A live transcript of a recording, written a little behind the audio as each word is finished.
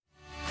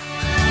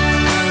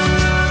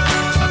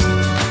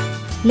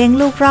เลี้ยง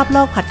ลูกรอบโล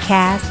กพอดแค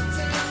สต์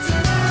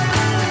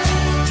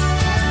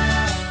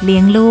เลี้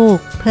ยงลูก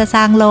เพื่อส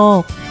ร้างโล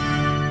ก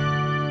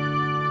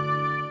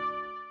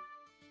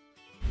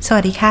ส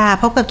วัสดีค่ะ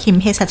พบกับคิม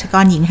เภสัชก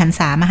รหญิงหัน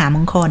ษามหาม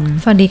งคล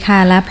สวัสดีค่ะ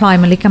และพลอย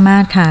มลิกมา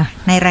ศค่ะ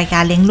ในรายกา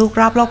รเลี้ยงลูก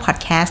รอบโลกพอด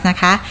แคสต์นะ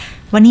คะ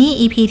วันนี้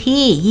EP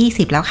ที่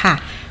20แล้วค่ะ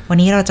วัน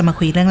นี้เราจะมา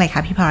คุยเรื่องอะไรค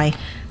ะพี่พลอย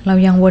เรา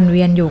ยังวนเ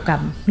วียนอยู่กับ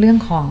เรื่อง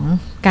ของ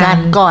การ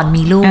ก่อน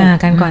มีลูก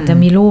การก่อนจะ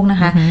มีลูกนะ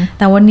คะแ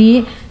ต่วันนี้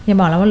อย่า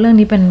บอกแล้วว่าเรื่อง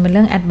นี้เป็นเ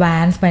รื่อง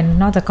advance เป็น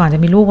นอกจากก่อนจะ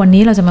มีลูกวัน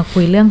นี้เราจะมาคุ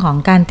ยเรื่องของ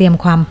การเตรียม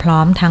ความพร้อ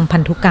มทางพั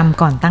นธุกรรม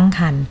ก่อนตั้งค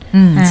รรภ์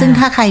ซึ่ง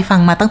ถ้าใครฟัง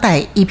มาตั้งแต่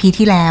EP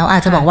ที่แล้วอา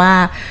จจะบอกว่า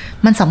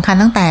มันสำคัญ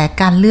ตั้งแต่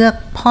การเลือก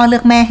พ่อเลื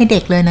อกแม่ให้เด็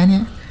กเลยนะเนี่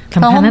ยส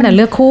ำคัญตั้งแต่เ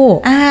ลือกคู่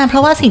เพรา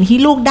ะว่าสิ่งที่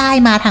ลูกได้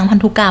มาทางพัน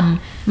ธุกรรม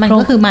มัน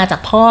ก็คือมาจา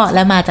กพ่อแล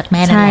ะมาจากแ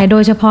ม่นั่นแหละใช่โด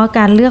ยเฉพาะก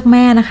ารเลือกแ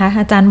ม่นะคะ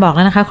อาจารย์บอกแ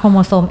ล้วนะคะโครโม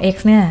โซม X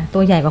เนี่ยตั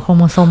วใหญ่กว่าโครโ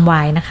มโซม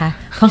Y นะคะ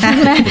เพราะงั้น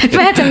แ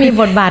ม่จะมี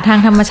บทบาททาง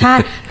ธรรมชา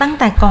ติตั้ง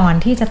แต่ก่อน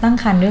ที่จะตั้ง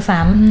ครรภ์ด้วยซ้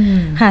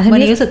ำค่ะวัน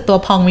นี้รู้สึกตัว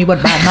พองมีบท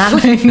บาทมากเ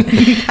ลย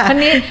ที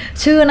นี้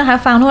ชื่อนะคะ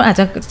ฟังทุกคนอา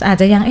จ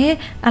จะยัง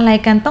อะไร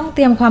กันต้องเต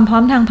รียมความพร้อ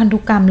มทางพันธุ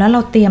กรรมแล้วเร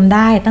าเตรียมไ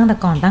ด้ตั้งแต่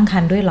ก่อนตั้งคร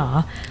รภ์ด้วยหรอ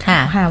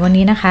ค่ะวัน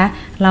นี้นะคะ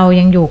เรา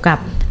ยังอยู่กับ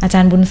อาจา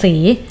รย์บุญศรี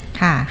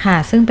ค่ะ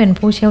ซึ่งเป็น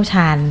ผู้เชี่ยวช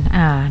าญ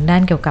ด้า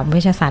นเกี่ยวกับเว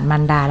ชศาสตร์มา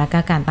รดาและก็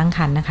การตั้งค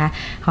รรภ์นะคะ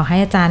ขอให้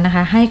อาจารย์นะค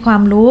ะให้ควา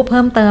มรู้เ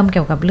พิ่มเติมเ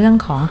กี่ยวกับเรื่อง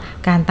ของ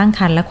การตั้งค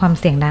รรภ์และความ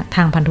เสี่ยงท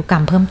างพันธุกรร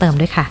มเพิ่มเติม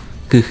ด้วยค่ะ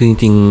คือจ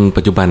ริงๆ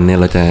ปัจจุบันเนี่ย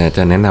เราจ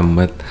ะแนะนำ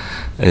ว่า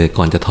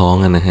ก่อนจะท้อง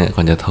นะฮะก่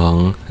อนจะท้อง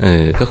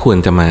ก็ควร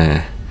จะมา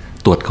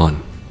ตรวจก่อน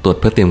ตรวจ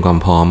เพื่อเตรียมความ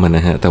พร้อมน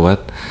ะฮะแต่ว่า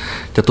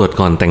จะตรวจ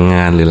ก่อนแต่งง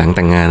านหรือหลังแ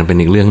ต่งงานเป็น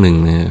อีกเรื่องนึง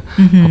นะฮะ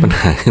เพราะปัญห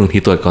าบางที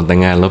ตรวจก่อนแต่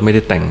งงานแล้วไม่ไ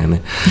ด้แต่งน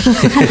ะ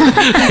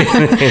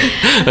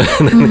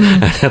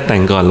ถ้าแต่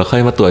งก่อนแล้วค่อ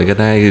ยมาตรวจก็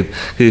ได้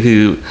คือ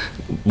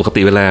ปก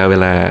ติเว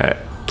ลา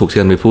ถูกเ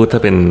ชิญไปพูดถ้า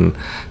เป็น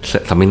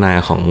สัมมนา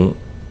ของ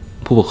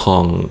ผู้ปกครอ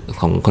ง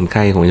ของคนไ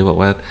ข้ผมจะบอก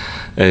ว่า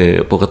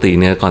ปกติ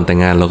เนี่ยก่อนแต่ง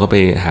งานเราก็ไป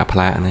หาพ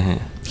ระนะฮะ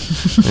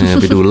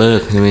ไปดูฤ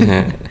กษ์ใช่ไหมฮ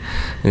ะ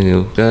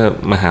ก็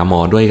มาหาหมอ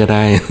ด้วยก็ไ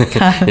ด้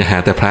อย่าหา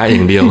แต่พระอย่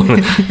างเดียว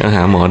ห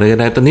าหมอด้วยก็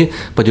ได้ตอนนี้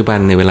ปัจจุบัน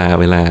ในเว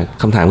ลา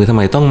คำถามคือทำไ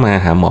มต้องมา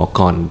หาหมอ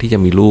ก่อนที่จะ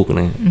มีลูก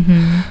นะ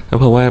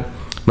เพราะว่า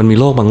มันมี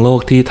โรคบางโรค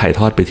ที่ถ่ายท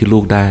อดไปที่ลู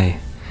กได้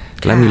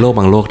และมีโรค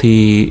บางโรคที่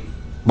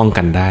ป้อง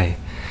กันได้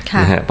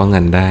นะฮะป้องกั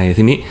นได้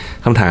ทีนี้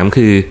คำถาม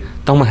คือ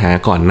ต้องมาหา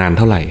ก่อนนานเ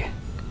ท่าไหร่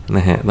น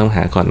ะฮะต้องห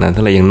าก่อนนานเ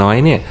ท่าไหร่อย่างน้อย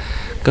เนี่ย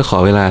ก็ขอ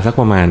เวลาสัก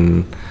ประมาณ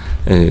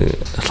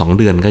2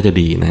 เดือนก็จะ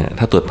ดีนะฮะ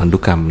ถ้าตรวจพันธุ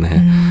กรรมนะฮ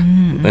ะ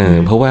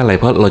เพราะว่าอะไร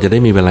เพราะเราจะได้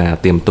มีเวลา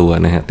เตรียมตัว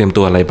นะฮะเตรียม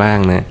ตัวอะไรบ้าง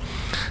นะ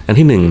อัน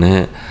ที่1นะฮ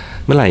ะ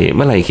เมื่อไ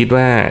หร่คิด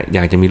ว่าอย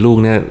ากจะมีลูก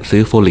เนี่ยซื้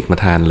อโฟลิกมา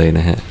ทานเลย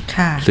นะฮะ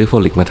ซื้อโฟ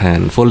ลิกมาทาน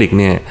โฟลิก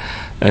เนี่ย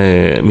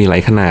มีหลา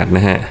ยขนาดน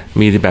ะฮะ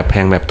มีแบบแพ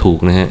งแบบถูก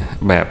นะฮะ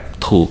แบบ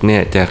ถูกเนี่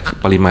ยจะ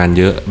ปริมาณ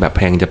เยอะแบบแ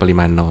พงจะปริ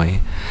มาณน้อย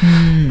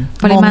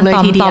ปริมาณต่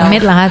อเม็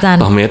ดเหรอคะอาจารย์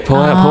ต่อเม็ดเพรา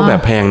ะแบ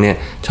บแพงเนี่ย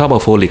ชอบเอา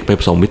โฟลิกไป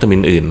ผสมวิตามิน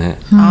อื่นนะฮะ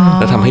แ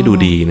ล้วทำให้ดู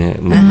ดีนะ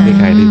เหมือนค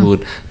ล้ายๆที่พูด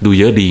ดู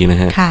เยอะดีนะ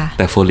ฮะแ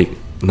ต่โฟลิก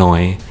น้อ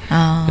ย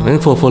ดังนั้น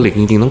โฟลิก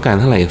จริงๆต้องการ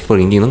เท่าไหร่โฟลิ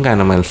กจริงๆต้องการ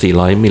ประมาณ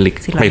400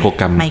ไมโคร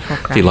กรัม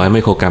400ไม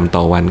โครกรัมต่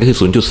อวันก็คือ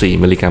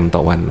 0.4 มิลลิกรัมต่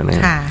อวันนะฮ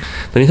ะ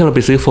ตอนนี้ถ้าเราไป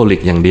ซื้อโฟลิ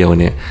กอย่างเดียว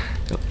เนี่ย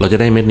เราจะ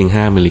ได้เม็ดนึง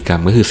5มิลลิกรั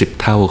มก็คือ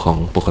10เท่าของ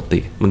ปกติ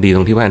มันดีต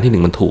รงที่ว่าอันที่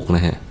1มันถูกน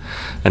ะฮะ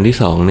อันที่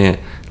2เนี่ย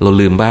เรา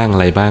ลืมบ้างอะ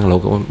ไรบ้างเรา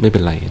ก็ไม่เป็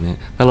นไรนะ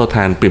ถ้าเราท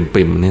านป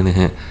ริ่มๆเนี่ยนะ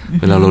ฮะ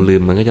เวลาเราลื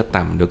มมันก็จะ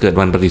ต่ำเดี๋ยวเกิด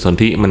วันปฏิสน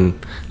ธิมัน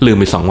ลืม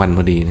ไป2 วันพ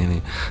อดีเนี่ย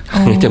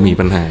จะมี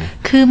ปัญหา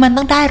คือมัน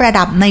ต้องได้ระ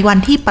ดับในวัน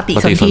ที่ปฏิ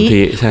สน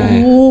ธิใช่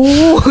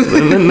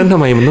นั่นทำ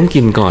ไมมันต้อง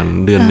กินก่อน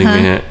เดือนนึงน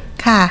ะฮะ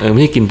ไ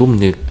ม่ใช่กินปุ๊บมั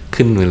นจะ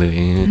ขึ้นไปเลย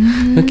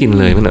ก็กิน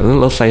เลยมัน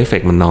ลดไซด์เอฟเฟ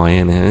กต์มันน้อย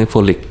นะโฟ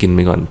ลิกกินไป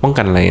ก่อนป้อง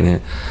กันอะไรน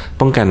ะ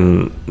ป้องกัน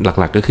ห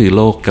ลักๆก็คือโ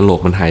รคกระโหลก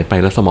มันหายไป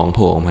แล้วสมองโผ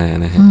ล่ออกมา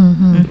นะฮะ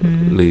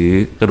หรือ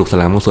กระดูกสัน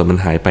หลังบางส่วนมัน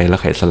หายไปแล้ว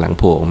ไขสันหลัง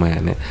โผล่ออกมา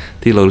เนี่ย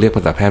ที่เราเรียกภ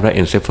าษาแพทย์ว่า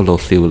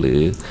encephalocele หรือ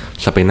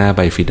spina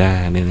bifida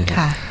เนี่ยนะ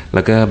แ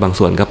ล้วก็บาง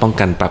ส่วนก็ป้อง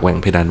กันปากแหว่ง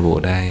เพดานโหว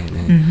ได้น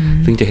ะ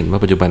ซึ่งจะเห็นว่า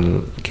ปัจจุบัน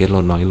เคสเร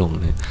าน้อยลง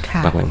นะ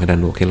ปากแหว่งเพดาน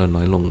โหวเคสเรา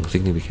น้อยลง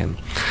significant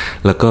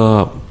แล้วก็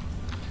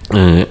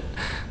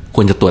ค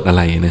วรจะตรวจอะไ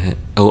รนะฮะ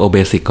เอาเบ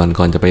สิก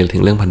ก่อนจะไปถึ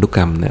งเรื่องพันธุก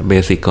รรมนะเบ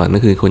สิกก่อนก็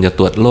คือควรจะต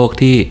รวจโรค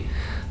ที่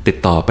ติด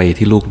ต่อไป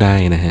ที่ลูกได้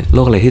นะฮะโร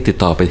คอะไรที่ติด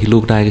ต่อไปที่ลู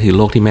กได้ก็คือโ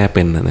รคที่แม่เ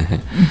ป็นนะฮะ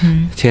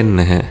เช่น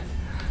นะฮะ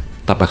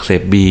ตับอักเส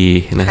บ B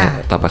นะฮะ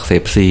ตับอักเส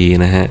บ C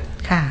นะฮะ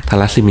ทา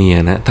ลัสซีเมีย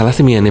นะทาลัส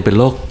ซีเมียเนี่ยเป็น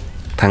โรค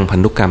ทางพัน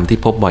ธุกรรมที่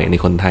พบบ่อยใน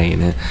คนไทย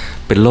นะ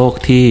เป็นโรค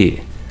ที่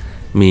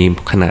มี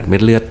ขนาดเม็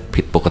ดเลือด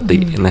ผิดปกติ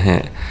นะฮะ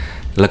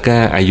แล้วก็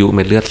อายุเ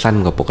ม็ดเลือดสั้น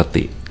กว่าปก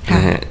ติน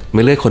ะฮะเ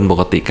ม็ดเลือดคนป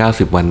กติ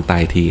90 วันตา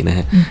ยทีนะฮ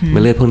ะเม็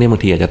ดเลือดพวกนี้บา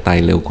งทีอาจจะตาย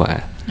เร็วกว่า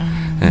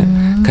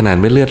ขนาด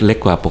เม็ดเลือดเล็ก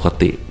กว่าปก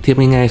ติเทียบ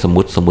ง่ายๆสมม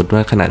ติว่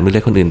าขนาดเม็ดเลื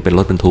อดคนอื่นเป็นร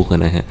ถบรรทุก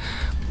นะฮะ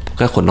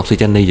ก็ขนออกซิเ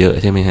จนได้เยอะ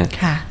ใช่ไหมฮะ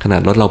ขนา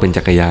ดรถเราเป็น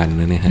จักรยาน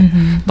นะฮะ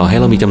ต่อให้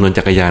เรามีจำนวน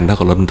จักรยานเท่า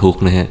กับรถบรรทุก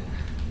นะฮะ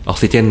ออก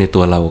ซิเจนในตั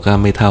วเราก็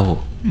ไม่เท่า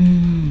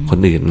คน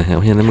อื่นนะฮะเพ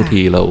ราะฉะนั้นบาง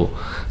ทีเรา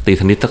ตีเ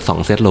ทนนิสสัก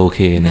2 เซตโอเค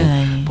นะ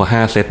พอ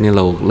5 เซตเนี่ยเ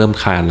ราเริ่ม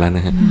คลานแล้วน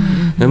ะฮะ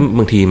นั้นบ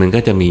างทีมันก็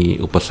จะมี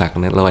อุปสรรค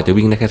นะเราอาจจะ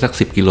วิ่งได้แค่สัก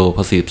10 กิโลพ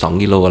อ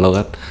42 กิโลเรา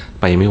ก็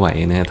ไปไม่ไหว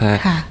นะฮะถ้า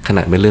ขน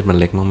าดเม็ดเลือดมัน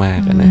เล็กมาก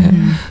ๆนะฮะ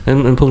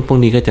นั้นพวก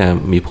นี้ก็จะ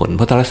มีผลเ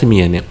พราะทาลัสซีเมี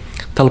ยเนี่ย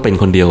ถ้าเราเป็น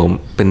คนเดียว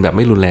เป็นแบบไ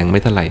ม่รุนแรงไ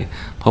ม่เท่าไหร่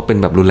เพราะเป็น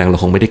แบบรุนแรงเรา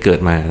คงไม่ได้เกิด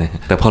มานะ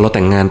แต่พอเราแ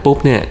ต่งงานปุ๊บ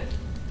เนี่ย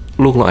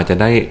ลูกเราอาจจะ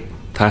ได้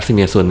ทาลัสซีเ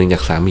มียส่วนหนึ่งจา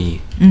กสามี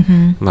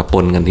มาป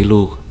นกันที่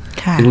ลูก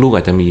ซึ่งลูกอ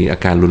าจจะมีอา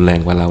การรุนแรง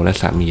กว่าเราและ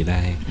สามีไ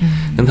ด้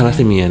นั้นทาลัส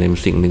ซีเมียเนี่ยเป็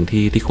นสิ่งหนึ่ง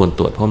ที่ควรต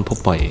รวจเพราะมันพบ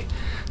บ่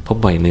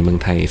อยในเมือง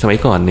ไทยสมัย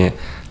ก่อนเนี่ย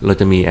เรา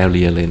จะมีแอเ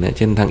รียเลยนะเ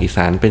ช่นทางอีส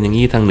านเป็นอย่าง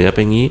นี้ทางเหนือเ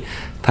ป็นอย่างนี้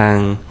ทาง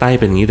ใต้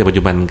เป็นอย่างนี้แต่ปัจ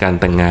จุบันการ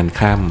แต่งงาน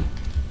ข้าม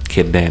เข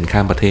ตแดนข้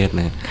ามประเทศ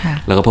นะ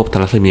แล้วก็พบทา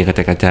ลัสซีเมียก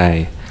ระจาย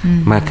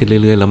มากขึ้นเ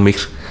รื่อยๆแล้วมิก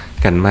ซ์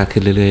กันมากขึ้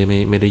นเรื่อย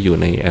ๆไม่ได้อยู่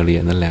ในแอเรีย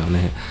นั้นแล้วน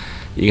ะฮะ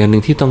อีกอันหนึ่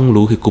งที่ต้อง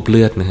รู้คือกรุ๊ปเ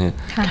ลือดนะฮะ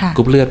ก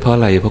รุ๊ปเลือดเพราะอ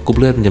ะไรเพราะกรุ๊ป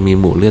เลือดมันจะมี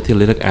หมู่เลือดที่เ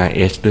รียก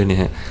RH ด้วยนะ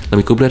ฮะเรา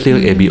มีกรุ๊ปเลือดที่เรี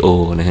ยก ABO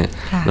นะฮะ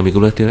เรามีก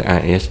รุ๊ปเลือดที่เรียก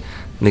RH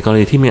ในกร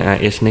ณีที่มี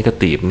RH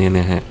negative เนี่ย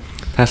นะฮะ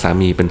ถ้าสา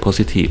มีเป็น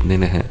positive เนี่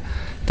ยนะฮะ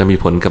จะมี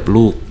ผลกับ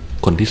ลูก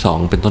คนที่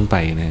2เป็นต้นไป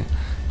นะ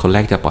คนแร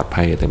กจะปลอด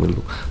ภัยแต่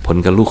ผล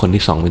กับลูกคน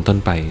ที่2เป็นต้น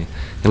ไป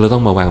งั้นเราต้อ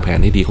งมาวางแผน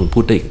ให้ดีคงพู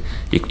ดได้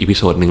อีกอีพิโ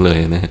ซดนึงเลย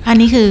นะฮะอัน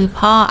นี้คือ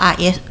พ่อ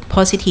RH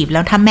positive แล้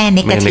วถ้าแม่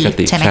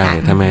negative ใช่ไหมคะใช่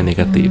ถ้าแม่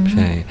negative ใ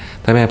ช่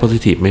ถ้าแม่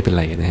positive ไม่เป็น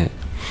ไรนะฮะ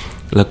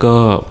แล้วก็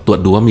ตรวจ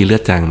ดูว่ามีเลือ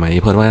ดจางไหม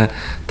เพราะว่า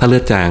ถ้าเลื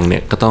อดจางเนี่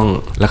ยก็ต้อง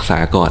รักษา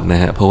ก่อนน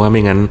ะฮะเพราะว่าไ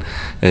ม่งั้น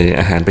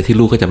อาหารไปที่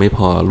ลูกก็จะไม่พ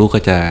อลูก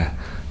ก็จะ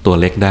ตัว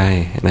เล็กได้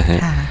นะฮะ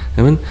เพรา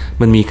ะฉะนั้น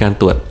มันมีการ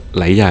ตรวจ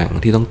หลายอย่าง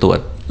ที่ต้องตรวจ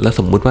แล้วส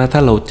มมุติว่าถ้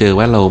าเราเจอ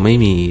ว่าเราไม่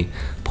มี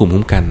ภูมิ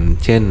คุ้มกัน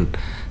เช่น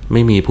ไ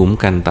ม่มีภูมิคุ้ม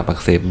กันตับอัก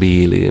เสบ B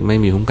หรือไม่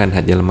มีภูมิคุ้มกัน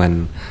หัดเยอรมัน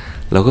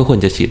เราก็ควร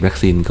จะฉีดวัค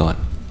ซีนก่อน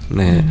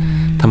นะฮะ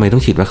ทำไมต้อ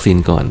งฉีดวัคซีน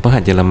ก่อนเพราะหั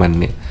ดเยอรมัน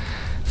เนี่ย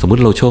สมมุ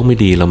ติเราโชคไม่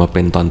ดีเรามาเ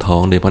ป็นตอนท้อ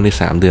งโดยเฉพาะใน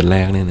3 เดือนแร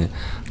กเนี่ยนะ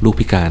ลูก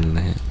พิการน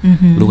ะฮะ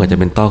ลูกอาจจะ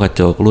เป็นต้อกระ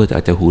จกลูกอ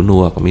าจจะหูหน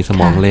วกมีส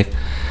มองเล็ก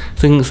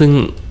ซึ่ง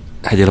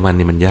หัดเยอรมันเ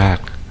นี่ยมันยาก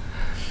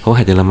เพราะ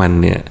หัดเยอรมัน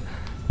เนี่ย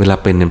เวลา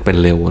เป็น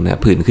เร็วนะ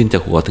ผื่นขึ้นจา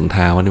กหัวถึงเ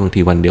ท้านี่บาง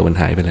ทีวันเดียวมัน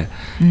หายไปแล้ว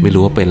ไม่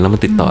รู้ว่าเป็นแล้วมัน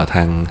ติดต่อท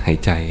างหาย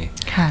ใจ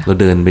เรา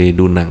เดินไป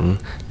ดูหนัง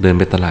เดิน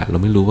ไปตลาดเรา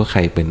ไม่รู้ว่าใคร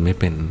เป็นไม่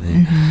เป็น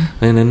เพ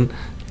ราะฉะนั้น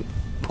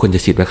ควรจะ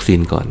ฉีดวัคซีน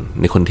ก่อน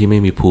ในคนที่ไม่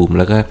มีภูมิ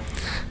แล้วก็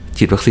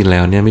ฉีดวัคซีนแล้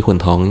วเนี่ยไม่ควร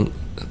ท้อง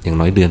อย่าง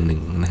น้อยเดือนหนึ่ง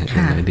นะฮะอย่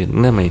างน้อยเดือน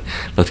นั่นหมาย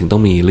เราถึงต้อ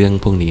งมีเรื่อง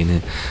พวกนี้น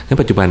ะใน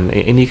ปัจจุบัน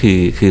ไอ้นี่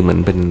คือเหมือน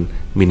เป็น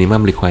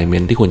minimum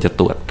requirement ที่ควรจะ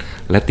ตรวจ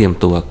และเตรียม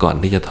ตัวก่อน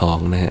ที่จะท้อง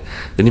นะฮะ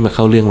แล้วนี่มาเ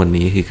ข้าเรื่องวัน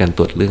นี้คือการต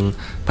รวจเรื่อง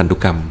พันธุ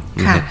กรรม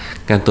นะฮะ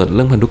การตรวจเ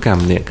รื่องพันธุกรรม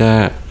เนี่ย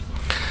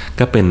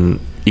ก็เป็น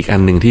อีกอั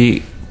นหนึ่งที่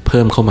เ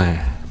พิ่มเข้า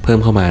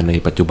มาใน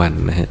ปัจจุบัน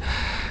นะฮะ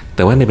แ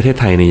ต่ว่าในประเทศ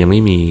ไทยเนี่ยยังไ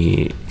ม่มี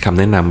คำ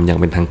แนะนำอย่าง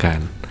เป็นทางการ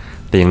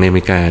แต่อย่างในอเม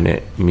ริกาเนี่ย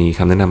มีค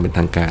ำแนะนำเป็นท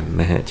างการ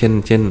นะฮะ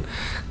เช่น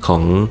ขอ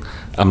ง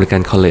อเมริกั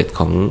นคอลเลจ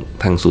ของ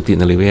ทางสูติ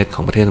นรีเวชข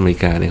องประเทศอเมริ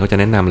กาเนี่ยเขาจะ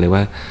แนะนำเลยว่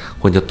า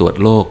ควรจะตรวจ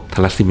โรคท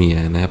าลัสซีเมีย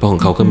นะเพราะขอ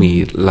งเขาก็มี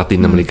ลาติ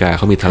นอเมริกาเ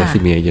ขามีทาลัสซี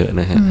เมียเยอะ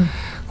นะฮะ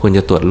ควรจ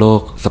ะตรวจโรค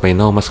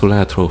Spinal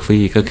Muscular Atrophy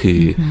ก็คือ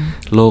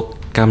โรค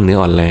กล้ามเนื้อ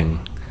อ่อนแรง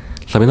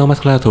Spinal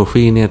Muscular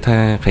Atrophy เนี่ยถ้า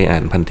ใครอ่า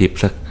นพันทิป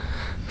สัก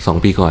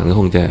2 ปีก่อนก็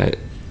คงจะ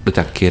รู้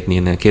จักเคสนี้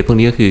นะเคสพวก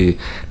นี้ก็คือ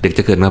เด็กจ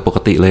ะเกิดมาปก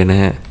ติเลยน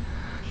ะฮะ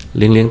เ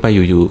ลี้ยงไปอ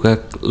ยู่ๆก็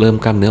เริ่ม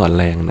กล้ามเนื้ออ่อน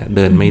แรงนะเ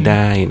ดินไม่ไ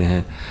ด้นะฮ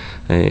ะ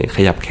ข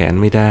ยับแขน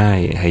ไม่ได้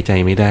หายใจ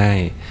ไม่ได้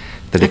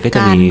แต่เด็กก็จ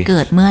ะมีเ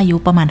กิดเมื่ออายุ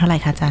ประมาณเท่าไหร่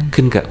คะอาจารย์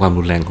ขึ้นกับความ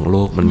รุนแรงของโร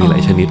คมันมีหลา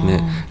ยชนิดเนี่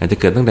ยอาจจะ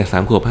เกิดตั้งแต่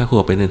3 ขวบ 5 ข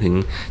วบไปจนถึง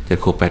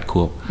7 ขวบ 8 ข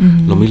วบ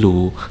เราไม่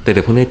รู้แต่เ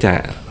ด็กพวกนี้จะ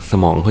ส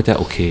มองเขาจะ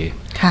โอเค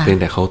เพียง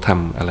แต่เขาท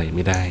ำอะไรไ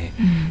ม่ได้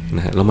น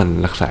ะฮะแล้วมัน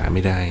รักษาไ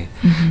ม่ได้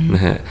น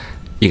ะฮะ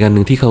อีกอันห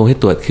นึ่งที่เขาให้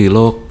ตรวจคือโร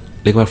ค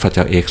เรียกว่า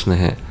Fragile X น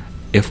ะฮะ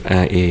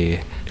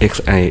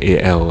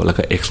FRAXIAL แล้ว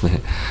ก็ X นะฮ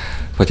ะ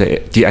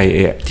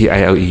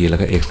GILE แล้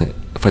วก็ X เนี่ย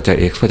Fragile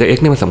X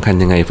เนี่ยมันสำคัญ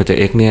ยังไง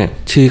Fragile X เนี่ย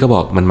ชื่อก็บ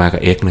อกมันมากั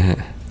บ X นะฮะ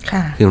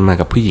คือมันมา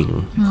กับผู้หญิง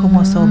โครโม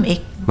โซม X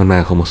มันมา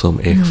โครโมโซม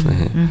X นะ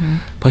ฮะ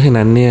เพราะฉะ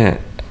นั้นเนี่ย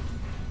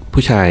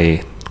ผู้ชาย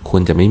คว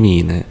รจะไม่มี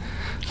นะ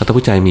ถ้า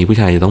ผู้ชายมีผู้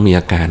ชายจะต้องมี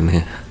อาการนะฮ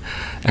ะ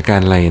อาการ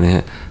อะไรนะฮ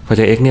ะ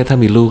Fragile X เนี่ยถ้า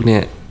มีลูกเนี่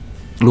ย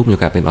ลูกมีโอ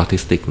กาสเป็นออทิ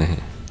สติกนะฮ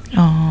ะ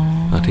อ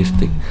อทิส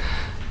ติก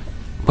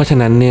เพราะฉะ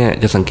นั้นเนี่ย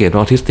จะสังเกตว่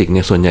าออทิสติกเ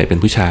นี่ยส่วนใหญ่เป็น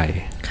ผู้ชาย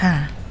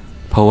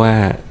เพราะว่า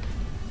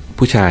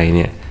ผู้ชายเ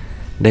นี่ย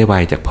ได้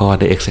Y จากพ่อ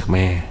ได้ X จากแ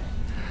ม่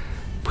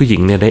ผู้หญิ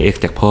งเนี่ยได้ X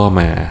จากพ่อ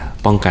มา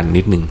ป้องกัน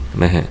นิดนึง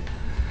นะฮะ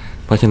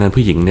เพราะฉะนั้น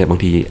ผู้หญิงเนี่ยบาง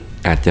ที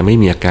อาจจะไม่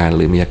มีอาการห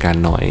รือมีอาการ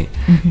น้อย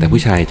แต่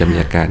ผู้ชายจะมี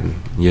อาการ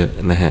เยอะ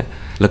นะฮะ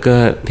แล้วก็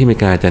ที่อเมริ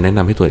กาจะแนะน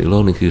ำให้ตรวจอีกโร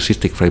คหนึ่งคือ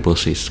cystic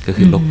fibrosis ก็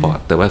คือโรคปอด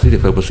แต่ว่า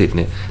cystic fibrosis เ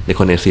นี่ยใน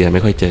คนเอเชียไ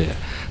ม่ค่อยเจอ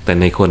แต่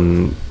ในคน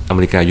อเม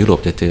ริกายุโรป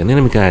จะเจอใน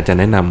อเมริกาจะ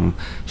แนะน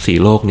ำ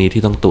4 โรคนี้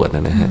ที่ต้องตรวจน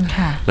ะฮะ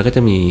แล้วก็จ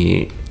ะมี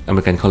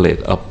American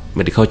College of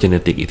Medical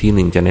Genetics อีกที่ห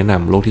นึ่งจะแนะน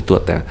ำโรคที่ตรว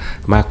จแต่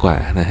มากกว่า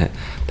นะฮะ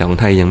แต่ของ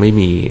ไทยยังไม่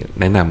มี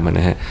แนะนำน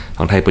ะฮะข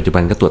องไทยปัจจุบั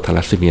นก็ตรวจทา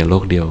ลัสซีเมียโร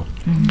คเดียว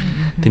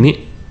ทีนี้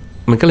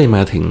มันก็เลยม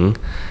าถึง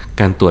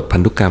การตรวจพั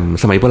นธุกรรม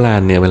สมัยโบรา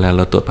ณเนี่ยเวลาเ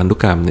ราตรวจพันธุ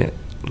กรรมเนี่ย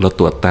เรา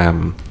ตรวจตาม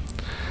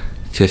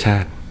เชื้อชา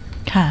ติ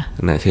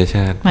นะเชื้อช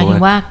าติหมายถึ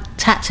งว่า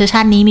เชื้อช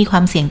าตินี้มีควา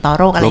มเสี่ยงต่อ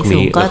โรคอะไรสู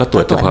งก็ตร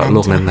วจเฉพาะโร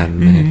คนั้น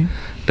ๆนะ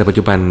แต่ปัจ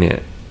จุบันเนี่ย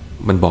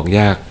มันบอก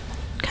ยาก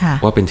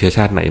ว่าเป็นเชื้อช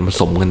าติไหนผ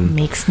สมกัน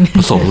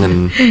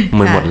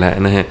มันหมดแล้ว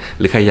นะฮะ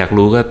หรือใครอยาก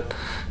รู้ก็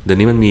เดี๋ยว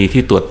นี้มันมี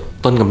ที่ตรวจ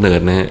ต้นกำเนิด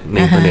นะฮะใน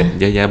อินเทอร์เน็ต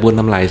เยอะแยะบ้วน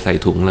น้ำลายใส่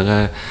ถุงแล้วก็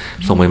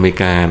ส่งไปอเมริ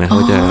กานะเข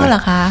า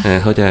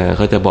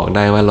จะบอกไ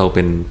ด้ว่าเราเ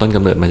ป็นต้นก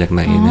ำเนิดมาจากไห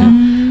นนะ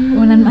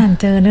วันนั้นอ่าน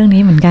เจอเรื่อง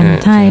นี้เหมือนกัน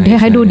ใช่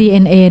ให้ดู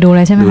DNA ดูอะไ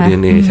รใช่ไหมคะดู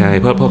DNA ใช่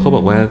เพราะเขาบ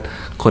อกว่า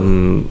คน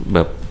แบ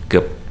บเกื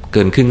อบเ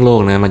กินครึ่งโลก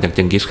นะมาจากเจ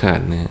งกิสข่า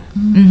นนะฮะ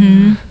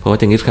เพราะว่า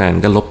เจงกิสข่าน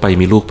ก็ลบไป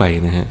มีลูกไป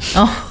นะฮะ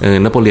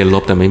นโปเลียนล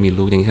บแต่ไม่มี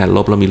ลูกเจงกิสข่านล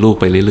บแล้วมีลูก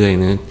ไปเรื่อย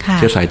ๆนะเ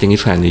ชื้อสายเจงกิ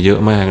สข่านเยอะ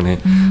มากนะ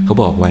เขา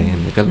บอกไว้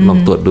ก็ลอง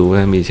ตรวจดูว่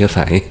ามีเชื้อส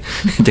าย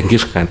เจงกิ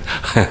สข่าน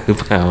หรือ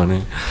เปล่าน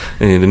ะ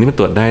เดี๋ยวนี้มัน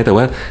ตรวจได้แต่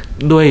ว่า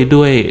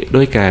ด้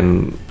วยการ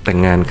แต่ง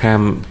งานข้า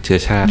มเชื้อ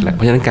ชาติแหละเพ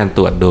ราะฉะนั้นการต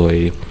รวจโดย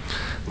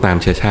ตาม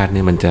เชื้อชาติเ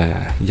นี่ยมันจะ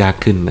ยาก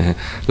ขึ้นนะฮะ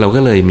เราก็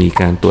เลยมี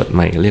การตรวจให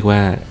ม่เรียกว่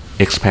า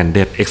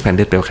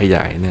expanded แปลว่าขย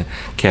ายนะ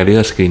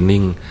carrier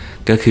screening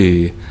ก็คือ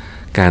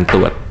การตร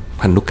วจ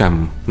พันธุกรรม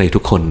ในทุ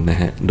กคนนะ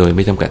ฮะโดยไ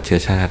ม่จำกัดเชื้อ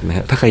ชาตินะฮ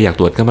ะถ้าใครอยาก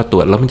ตรวจก็มาตร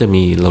วจแล้วมันจะ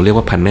มีเราเรียก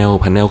ว่า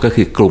panel ก็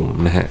คือกลุ่ม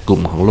นะฮะกลุ่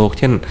มของโรค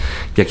เช่น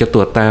อยากจะตร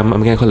วจตาม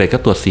American College ก็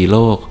ตรวจ4โร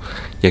ค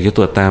อยากจะต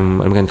รวจตาม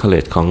American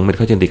College ของ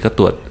Medical Genetics ก็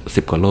ตรวจ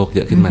10กว่าโรคเย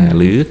อะขึ้นมา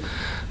หรือ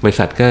บริ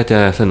ษัทก็จะ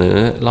เสนอ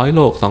100โ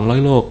รค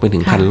200โรคไปถึ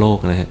ง 1,000 โรค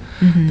นะฮะ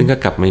ซึ่งก็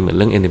กลับมาเหมือนเ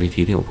รื่อง NIPT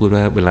ที่ผมพูด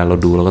ว่าเวลาเรา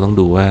ดูเราก็ต้อง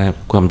ดูว่า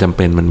ความจำเ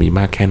ป็นมันมี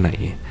มากแค่ไหน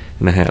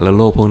นะฮะแล้ว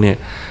โรคพวกเนี้ย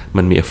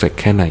มันมีเอฟเฟกต์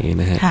แค่ไหน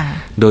นะฮะ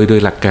โดย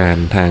หลักการ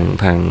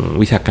ทาง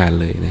วิชาการ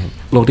เลยนะฮะ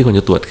โรคที่ควร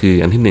จะตรวจคือ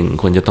อันที่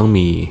1ควรจะต้อง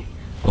มี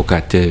โอกา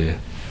สเจอ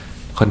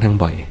ค่อนข้าง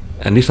บ่อย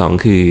อันที่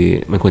2คือ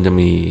มันควรจะ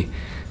มี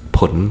ผ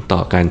ลต่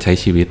อการใช้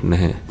ชีวิตน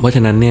ะฮะเพราะฉ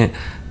ะนั้นเนี่ย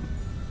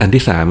อัน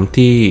ที่3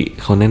ที่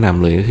เขาแนะน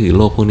ำเลยก็คือโ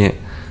รคพวกเนี้ย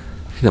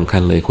ที่สำคั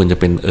ญเลยควรจะ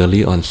เป็น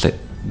early onset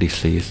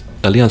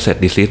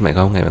disease หมายคว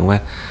ามว่าไงหมายว่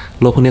า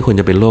โรคพวกนี้ควร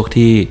จะเป็นโรค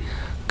ที่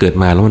เกิด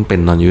มาแล้วมันเป็น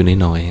ตอนอายุ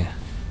น้อย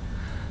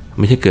ๆ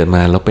ไม่ใช่เกิดม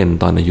าแล้วเป็น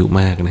ตอนอายุ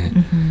มากนะฮะ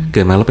เ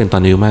กิดมาแล้วเป็นตอ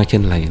นอายุมากเช่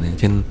นอะไรนะ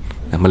เช่น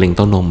มะเร็งเ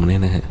ต้านมเนี่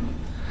ยนะฮะ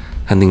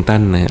ฮันติงตั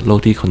นนะฮะโรค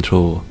ที่ควบ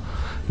คุม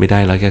ไม่ได้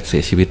แล้วก็เสี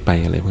ยชีวิตไป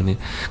อะไรพวกนี้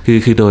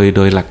คือโ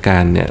ดยหลักกา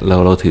รเนี่ย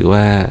เราถือ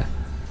ว่า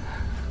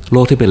โร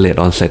คที่เป็น late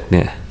onset เ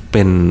นี่ยเ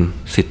ป็น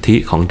สิทธิ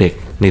ของเด็ก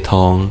ใน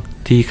ท้อง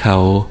ที่เขา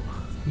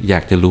อยา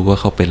กจะรู้ว่า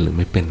เขาเป็นหรือ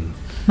ไม่เป็น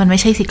มันไม่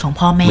ใช่สิทธิ์ของ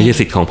พ่อแม่ไม่ใช่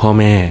สิทธิ์ของพ่อ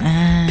แม่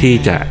ที่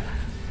จะ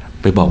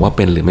ไปบอกว่าเ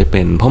ป็นหรือไม่เ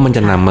ป็นเพราะมันจ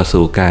ะนำมา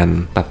สู่การ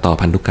ตัดต่อ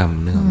พันธุกรรม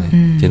นึกออกไหม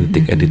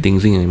genetic editing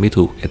ซึ่งยังไม่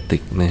ถูก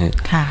ethic นะฮะ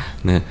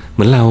นะเห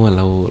มือนเ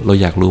รา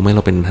อยากรู้ไหมเร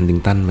าเป็นฮันติง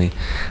ตันไหม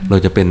เรา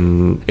จะเ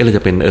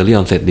ป็นearly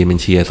onset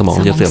dementia สมอง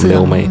จะเสื่อมเร็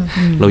วไหม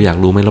เราอยาก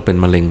รู้ไหมเราเป็น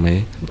มะเร็งไหม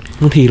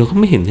บางทีเราก็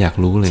ไม่เห็นอยาก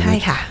รู้เลยใช่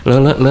ค่ะแ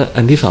ล้ว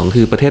อันที่2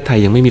คือประเทศไทย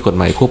ยังไม่มีกฎ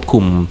หมายควบคุ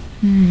ม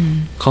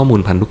ข้อมูล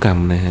พันธุกรรม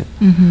นะฮะ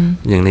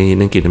อย่างใน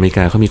อังกฤษอเมริก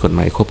าเขามีกฎห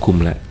มายควบคุม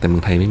แหละแต่เมือ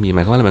งไทยไม่มีหม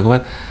ายความว่าอะไรหมายความ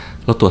ว่า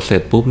เราตรวจเสร็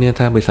จปุ๊บเนี่ย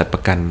ถ้าบริษัทปร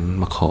ะกัน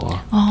มาขอ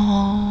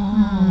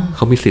เข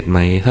ามีสิทธิ์ไหม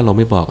ถ้าเราไ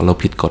ม่บอกเรา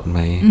ผิดกฎไหม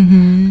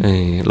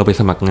เราไป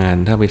สมัครงาน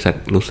ถ้าบริษัท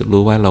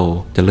รู้ว่าเรา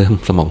จะเริ่ม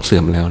สมองเสื่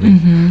อมแล้วเนี่ย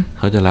เ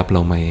ขาจะรับเร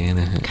าไหม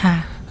นะฮะ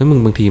แล้ว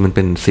บางทีมันเ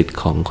ป็นสิทธิ์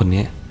ของคนเ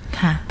นี้ย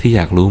ที่อ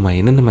ยากรู้ไหม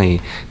นั่นทำ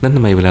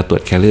ไมเวลาตรว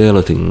จแคเรียร์เร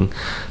าถึง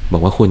บอ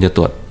กว่าควรจะต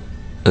รวจ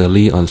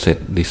early onset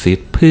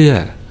disease เพื่อ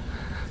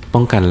ป้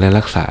องกันและ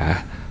รักษา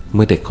เ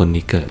มื่อเด็กคน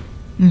นี้เกิด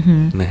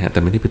นะฮะแต่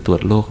ไม่ได้ไปตรว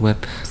จโรคว่า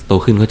โต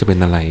ขึ้นก็จะเป็น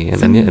อะไร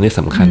อันนี้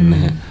สำคัญน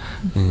ะฮะ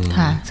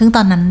ค่ะซึ่งต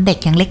อนนั้นเด็ก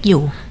ยังเล็กอ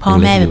ยู่พ่อ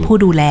แม่เป็นผู้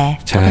ดูแล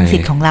ก็เป็นสิท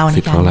ธิ์ของเราใน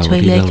การช่ว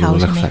ยเหลือเขา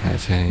ใช่ไหม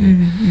ใช่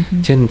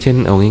เช่น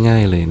เอาง่า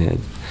ยๆเลยเนี่ย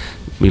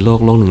มีโรค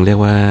หนึ่งเรียก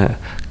ว่า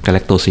กาแล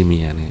คโตซีเมี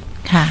ยเนี่ย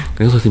ก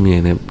าแลคโตซีเมีย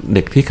เนี่ยเ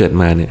ด็กที่เกิด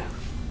มาเ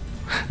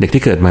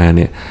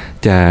นี่ย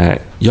จะ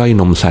ย่อย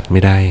นมสัตว์ไ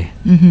ม่ได้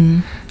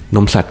น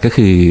มสัตว์ก็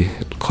คือ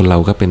คนเรา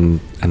ก็เป็น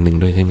อันหนึ่ง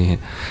ด้วยใช่ไหมฮะ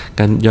ก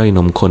ารย่อยน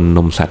มคนน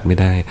มสัตว์ไม่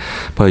ได้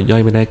พอย่อ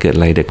ยไม่ได้เกิดอ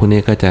ะไรเด็กพวกนี้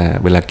ก็จะ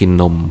เวลากิน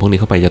นมพวกนี้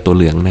เข้าไปจะตัวเ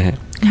หลืองนะฮะ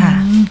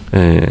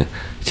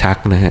ชัก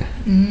นะฮะ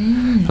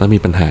แล้วมี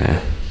ปัญหา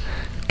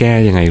แก้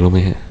ยังไงรู้ไหม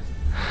ฮะ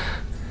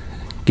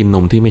กินน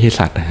มที่ไม่ใช่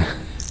สัตว์นะ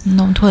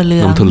นมถั่วเหลื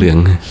อง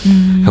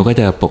เขาก็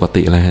จะปก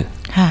ติแล้วฮะ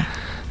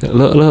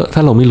แล้วถ้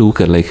าเราไม่รู้เ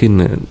กิดอะไรขึ้น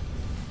เนี่ย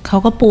เขา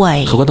ก็ป่วย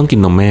เขาก็ต้องกิน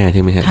นมแม่ใ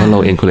ช่ไหมฮะเพราะเรา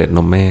เอนโคเลตน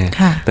มแม่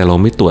แต่เรา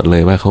ไม่ตรวจเล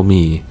ยว่าเขา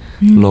มี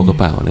โรคกระ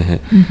เป๋านะฮะ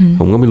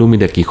ผมก็ไม่รู้มี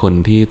เด็กกี่คน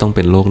ที่ต้องเ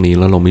ป็นโรคนี้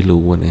แล้วเราไม่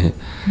รู้นะฮะ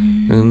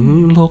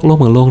โรค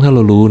บางโรคถ้าเร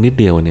ารู้นิด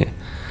เดียวเนี่ย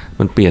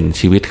มันเปลี่ยน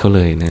ชีวิตเขาเ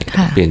ลยนะ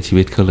เปลี่ยนชี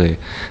วิตเขาเลย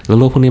แล้ว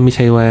โรคพวกนี้ไม่ใ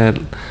ช่ว่า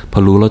พอ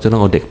รู้เราจะต้อ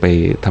งเอาเด็กไป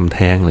ทำแ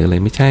ท้งหรืออะไร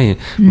ไม่ใช่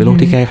เป็นโรค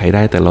ที่แก้ไขไ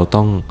ด้แต่เรา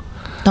ต้อง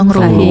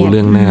รู้เ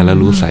รื่องหน้าและ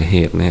รู้สาเห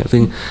ตุนะฮะซึ่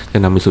งจะ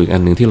นำไปสู่อีกอั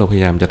นหนึ่งที่เราพย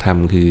ายามจะท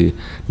ำคือ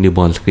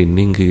newborn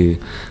screening คือ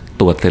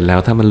ตรวจเสร็จแล้ว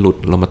ถ้ามันหลุด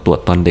เรามาตรวจ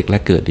ตอนเด็กแร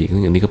กเกิดอีก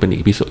อย่างนี้ก็เป็น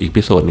อีก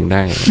พิโซดหนึ่งไ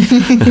ด้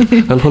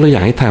แล้วเพราะเราอย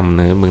ากให้ทำ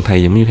นะเมืองไทย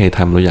ยังไม่มีใคร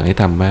ทำเราอยากให้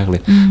ทำมากเล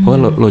ยเพราะว่า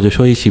เราจะ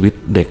ช่วยชีวิต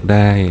เด็กไ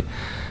ด้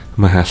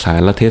มหาศาล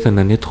และเทส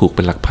นั้นนี่ถูกเ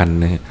ป็นหลักพัน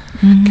นะฮะ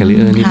แคริเ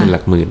ออร์นี่เป็นหลั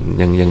กหมื่น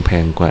ยังแพ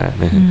งกว่า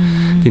นะฮะ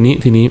ที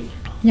นี้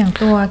อย่าง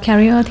ตัว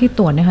carrier ที่ต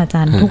รวจเนี่ยค่ะอาจ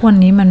ารย์ทุกวัน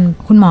นี้มัน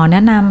คุณหมอแน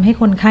ะนำให้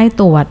คนไข้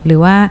ตรวจหรือ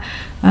ว่า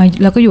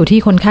แล้วก็อยู่ที่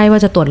คนไข้ว่า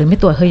จะตรวจหรือไม่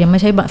ตรวจคือยังไ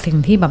ม่ใช่สิ่ง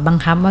ที่แบบบัง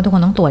คับว่าทุกค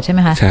นต้องตรวจใช่ไหม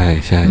คะใช่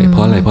ใช่เพร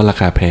าะอะไรเพราะรา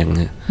คาแพงเ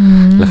นี่ย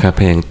ราคาแ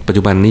พงปัจ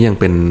จุบันนี้ยัง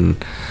เป็น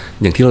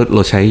อย่างที่เร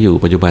าใช้อยู่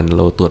ปัจจุบันเ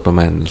ราตรวจประม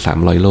าณ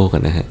300โรค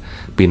นะฮะ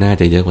ปีหน้า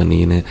จะเยอะกว่า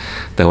นี้นะ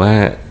แต่ว่า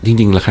จ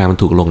ริงๆราคามัน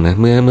ถูกลงนะ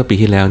เมื่อปี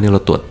ที่แล้วเนี่ยเร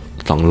าตรวจ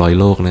200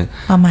โรคนะ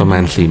ประมา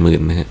ณ 40,000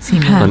 นะฮะ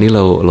ตอนนี้เร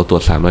าตรว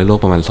จ300โรค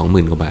ประมาณ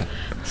 20,000 กว่าบาท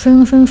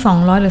ซึ่ง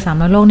200หรือ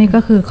300โรคนี่ก็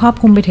คือครอบ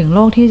คลุมไปถึงโร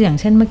คที่อย่าง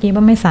เช่นเมื่อกี้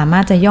ว่าไม่สามา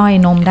รถจะย่อย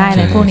นมได้อะ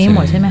ไรพวกนี้หม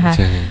ดใช่ไหมคะ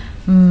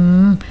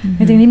จ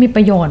ริงๆนี่มีป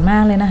ระโยชน์มา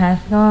กเลยนะคะ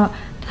ก็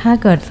ถ้า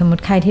เกิดสมม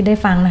ติใครที่ได้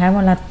ฟังนะคะเว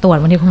ลาตรวจ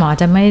บางทีคุณหมอ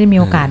จะไม่ได้มี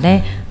โอกาสได้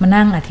มา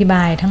นั่งอธิบ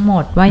ายทั้งหม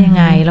ดว่ายัง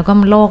ไงแล้วก็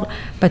โรค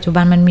ปัจจุ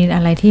บันมันมีอ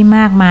ะไรที่ม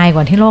ากมายก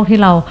ว่าที่โรคที่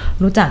เรา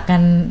รู้จักกั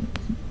น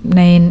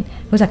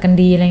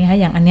ดีอะไรเงี้ย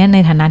อย่างอันเนี้ยใน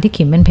ฐานะที่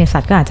ขิมเป็นเภสั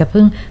ชก็อาจจะเ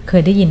พิ่งเค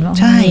ยได้ยินว่า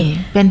ใช่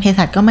เป็นเภ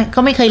สัชก็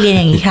ไม่เคยเรียน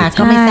อย่างนี้ค่ะ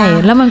ก็ไม่ทราบ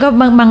แล้วมันก็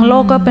บางโร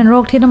คก็เป็นโร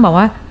คที่ต้องบอก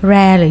ว่าแร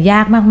หรือย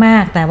ากมา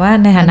กๆแต่ว่า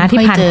ในฐานะที่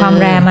ผ่านความ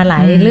แรมาหลา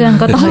ยเรื่อง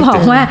ก็ต้องบอ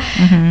กว่า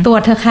ตรว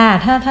จเถอะค่ะ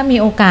ถ้ามี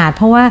โอกาสเ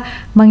พราะว่า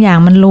บางอย่าง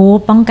มันรู้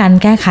ป้องกัน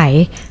แก้ไข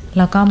แ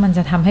ล้วก็มันจ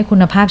ะทำให้คุ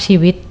ณภาพชี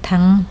วิต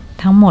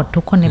ทั้งหมด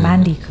ทุกคนในบ้าน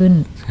ดีขึ้น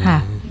ค่ะ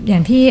อย่า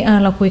งที่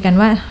เราคุยกัน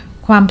ว่า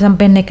ความจำ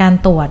เป็นในการ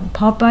ตรวจเพ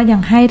ราะว่ายั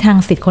งให้ทาง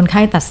สิทธิ์คนไ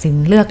ข้ตัดสิน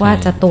เลือกว่า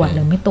จะตรวจห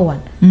รือไม่ตรวจ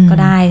ก็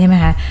ได้ใช่ไหม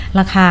คะ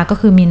ราคาก็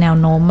คือมีแนว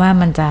โน้มว่า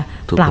มันจะ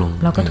ปรับ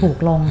แล้วก็ถูก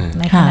ลง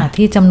ในขณะ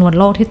ที่จำนวน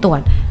โรคที่ตรว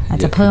จอาจ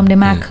จะเพิ่มได้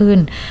มากขึ้น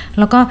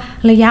แล้วก็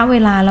ระยะเว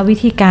ลาและวิ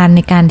ธีการใ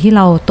นการที่เ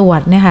ราตรว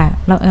จเนี่ยค่ะ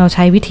เราใ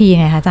ช้วิธี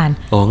ไงคะอาจารย์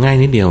ง่าย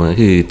นิดเดียว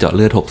คือเจาะเ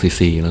ลือด6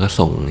 cc แล้วก็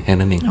ส่งแค่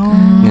นั้นเอง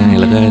ง่าย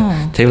แล้วก็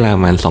ใช้เวลาป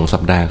ระมาณ2 สั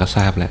ปดาห์ก็ท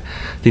ราบแล้ว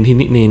ที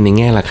นี้ในแ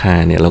ง่ราคา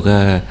เนี่ยเราก็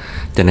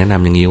จะแนะน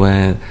ำอย่างนี้ว่า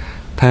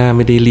ถ้าไ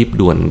ม่ได้รีบ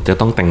ด่วนจะ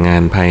ต้องแต่งงา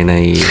นภายใน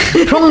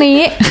พรุ่งนี้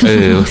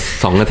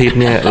2 อาทิตย์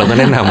เนี่ยเราก็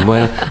แนะนำว่า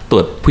ตร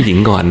วจผู้หญิง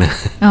ก่อนนะ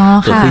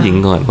ตรวจผู้หญิง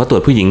ก่อนเพราะตรว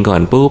จผู้หญิงก่อ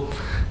นปุ๊บ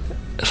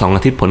2 อ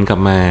าทิตย์ผลกลับ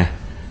มา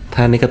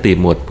ถ้าเนกาทีฟ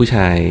หมดผู้ช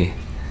าย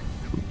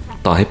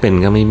ต่อให้เป็น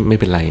ก็ไม่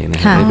เป็นไรนะ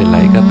ไม่เป็นไร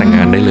ก็แต่งง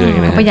านได้เลย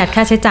นะประหยัดค่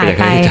าใช้จ่าย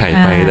ไป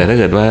แต่ถ้า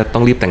เกิดว่าต้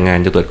องรีบแต่งงาน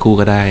จะตรวจคู่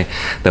ก็ได้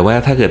แต่ว่า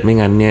ถ้าเกิดไม่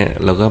งั้นเนี่ย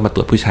เราก็มาตร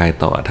วจผู้ชาย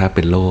ต่อถ้าเ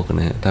ป็นโรค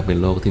นะถ้าเป็น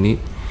โรคทีนี้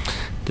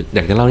อย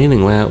ากจะเล่านิดหนึ่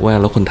งว่า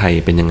แล้วคนไทย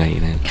เป็นยังไง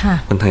นะ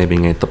คนไทยเป็น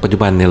ไงปัจจุ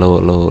บันเนี่ยเรา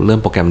เริ่ม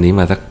โปรแกรมนี้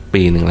มาสัก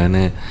ปีหนึ่งแล้วน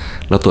ะ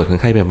เราตรวจคน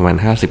ไข้ไปประมาณ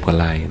50 กว่า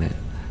รายนะ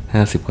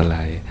50 กว่าร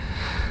าย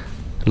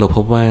เราพ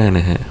บว่าน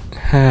ะฮะ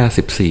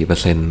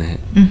 54% นะฮะ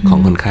ของ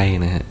คนไข้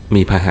นะฮะ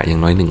มีพาหะอย่า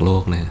งน้อย1 โร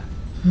คนะ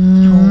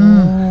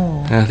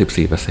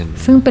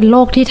54% ซึ่งเป็นโร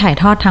คที่ถ่าย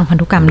ทอดทางพัน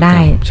ธุกรรมได้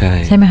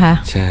ใช่ไหมคะ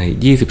ใช่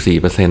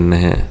 24% น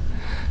ะฮะ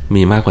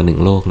มีมากกว่า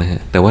1 โรคนะฮะ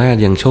แต่ว่า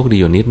ยังโชคดี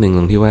อยู่นิดนึงต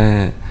รงที่ว่า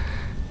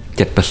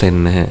7% น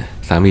ะฮะ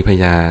สามีภรร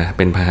ยาเ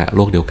ป็นพาหะโ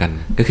รคเดียวกัน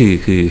ก็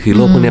คือโ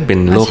รคพวกนี้เป็น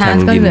โรคทาง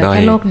ยีนด้อย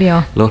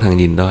โรคทาง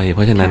ยีนด้อยเพ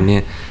ราะฉะนั้นเนี่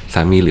ยส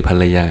ามีหรือภร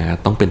รยา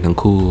ต้องเป็นทั้ง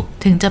คู่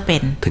ถึงจะเ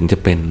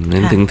ป็น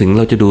นั้นถึงเ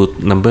ราจะดู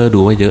นัมเบอร์ดู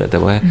ว่าเยอะแต่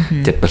ว่า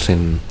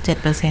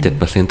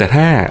 7% แต่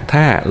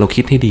ถ้าเรา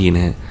คิดให้ดีน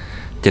ะฮะ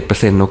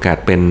 7% โอกาส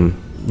เป็น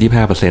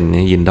 25% เ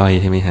นี่ยยีนด้อย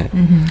ใช่ไหมฮะ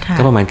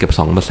ก็ประมาณเกือบ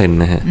 2% น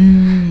ะฮะ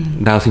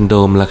ดาวน์ซินโดร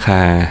มราค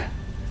า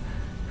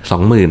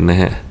 20,000 น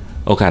ะฮะ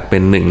โอกาสเป็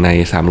น1 ใน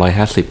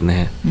 350นะ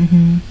ฮะ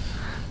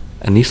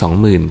อันนี้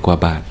 20,000 กว่า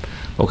บาท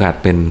โอกาส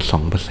เป็น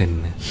 2% น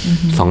ะ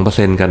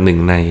 2% กับ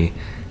1 ใน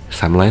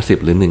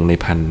 310หรือ1 ใน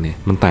 1,000 เนี่ย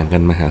มันต่างกั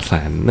นมหาศ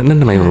าลนั่น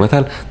ทำไมผมว่า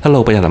ถ้าเรา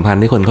ประชาสัมพัน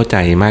ธ์ให้คนเข้าใจ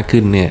มาก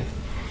ขึ้นเนี่ย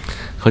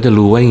เขาจะ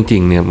รู้ว่าจริ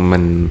งๆเนี่ย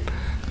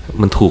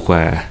มันถูกก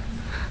ว่า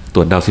ตร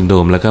วจดาวน์ซินโดร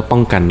มแล้วก็ป้อ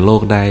งกันโร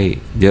คได้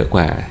เยอะก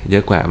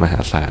ว่ามหา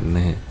ศาลน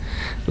ะฮะ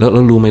แล้ว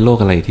รู้ไหมโรค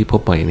อะไรที่พ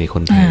บบ่อยในค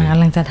นไทยก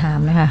ำลังจะถาม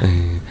เลยค่ะ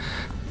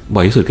บ่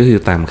อยที่สุดก็คือ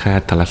ตามคา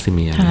ดทาลัสซีเ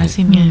มีย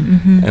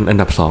อัน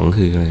ดับ2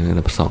คืออะไรอัน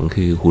ดับ2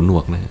คือหูหน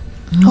วกนะ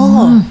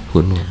หู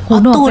หนวก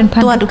ตรวจ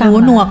หู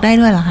หนวกได้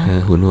ด้วยเหรอคะ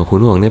หูหน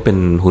วกเนี่ยเป็น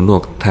หูหนว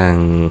กทาง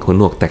หูห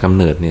นวกแต่กำ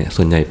เนิดเนี่ย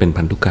ส่วนใหญ่เป็น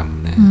พันธุกรรม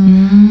นะ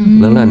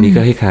แล้วอันนี้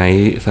ก็คล้าย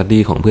ๆสตั๊ด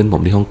ดี้ของเพื่อนผ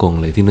มที่ฮ่องกง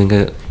เลยที่นั่นก็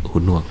หู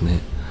หนวกน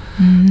ะ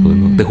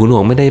แต่หูหนว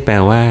กไม่ได้แปล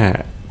ว่า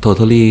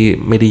totally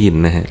ไม่ได้ยิน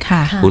นะฮะ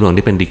หูหนวก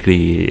นี่เป็นดีกรี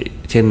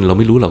เช่นเราไ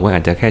ม่รู้หรอกว่าอ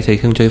าจจะแค่ใช้เ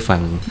ครื่องช่วยฟั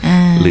ง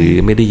หรือ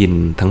ไม่ได้ยิน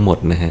ทั้งหมด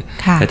นะฮะ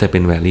ก็จะเป็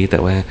นแวรี่แต่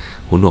ว่า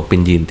หูหนวกเป็น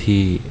ยีน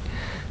ที่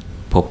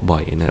พบบ่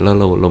อยนะแล้ว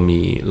เรา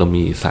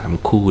มี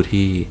3 คู่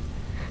ที่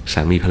ส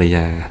ามีภรรย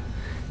า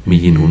มี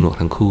ยีนหูหนวก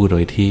ทั้งคู่โด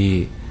ยที่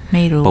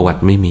ประวั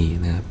ติไม่มี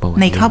นะ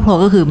ในครอบครัว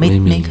ก็คือไ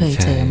ม่เคย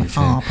เจอ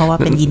เพราะว่า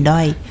เป็นยีนด้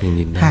อย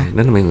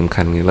นั่นทำไมสำ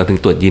คัญไงเราถึง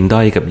ตรวจยีนด้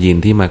อยกับยีน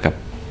ที่มากับ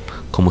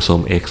โครโมโซ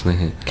ม X น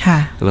ะฮะ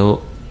แล้ว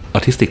อ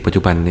อทิสติกปัจ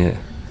จุบันเนี่ย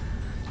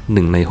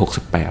1 ใน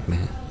 68น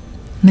ะฮะ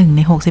1 ใน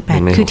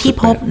 68คือที่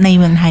พบใน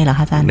เมืองไทยเหรอค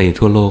ะอาจารย์ใน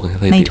ทั่วโลก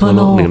ในทั่วโ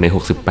ลก1 ใน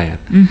 68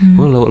เพร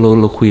าะ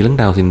เราคุยเรื่อง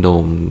ดาวน์ซินโดร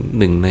ม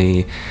1 ใน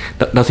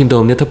ดาวน์ซินโดร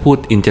มเนี่ยถ้าพูด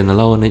in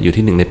general เนี่ยอยู่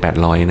ที่1 ใน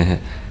 800นะฮะ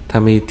ถ้า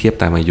ไม่เทียบ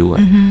ตามอายุ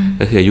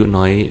ก็คืออายุ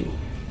น้อย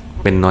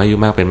เป็นน้อยอายุ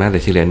มากเป็นมากแ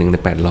ต่เฉลี่ย1 ใน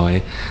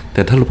 800แ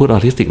ต่ถ้าเราพูดออ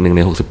ทิสติก1 ใ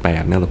น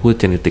 68นะเราพูด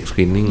genetic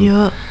screening เย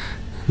อะ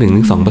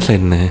 1-2% น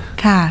ะ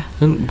ค่ะ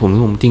ผ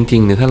มจริ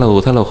งๆเนี่ยถ้าเร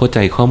าเข้าใจ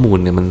ข้อมูล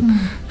เนี่ยมัน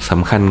ส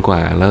ำคัญกว่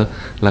าแล้ว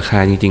ราคา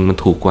จริงๆมัน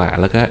ถูกกว่า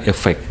แล้วก็เอฟ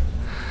เฟกต์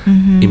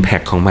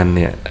impact ของมันเ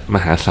นี่ยม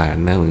หาศาล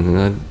นะผม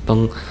ก็ต้อง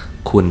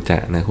ควร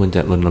จ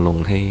ะรณรง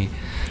ค์ใ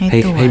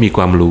ห้มีค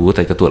วามรู้แ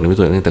ต่จะตรวจหรือไม่ต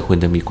รวจแต่ควร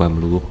จะมีความ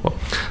รู้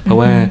เพราะ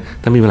ว่า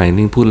ถ้ามีเวลา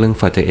นิ่งพูดเรื่อง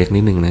Fragile X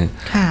นิดนึงนะ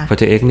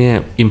Fragile X เนี่ย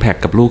impact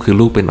กับลูกคือ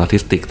ลูกเป็นออทิ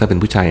สติกถ้าเป็น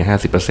ผู้ชาย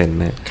 50% น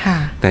ะ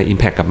แต่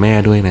impact กับแม่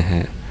ด้วยนะฮ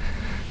ะ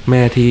แ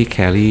ม่ที่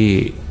carry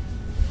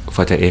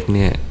Fragile X เ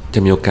นี่ยจะ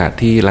มีโอกาส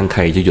ที่รังไ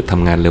ข่จะหยุดท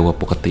ำงานเร็วกว่า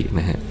ปกติ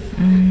นะฮะ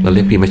เราเรี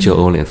ยก premature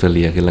ovarian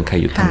failure คือรังไข่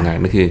หยุดทำงาน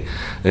นั่นคือ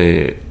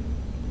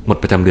หมด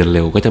ประจำเดือนเ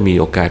ร็วก็จะมี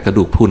โอกาสกระ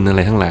ดูกพรุนอะไ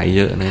รทั้งหลายเ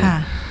ยอะนะ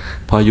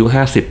พออายุ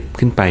50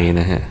ขึ้นไป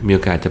นะฮะมีโอ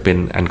กาสจะเป็น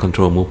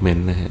uncontrolled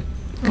movement นะฮะ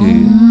คือ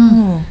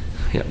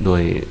โด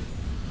ย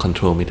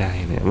control ไม่ได้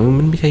นะ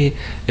มันไม่ใช่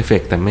เอฟเฟ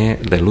กต์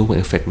แต่ลูกมัน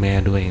เอฟเฟกต์แม่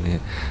ด้วยน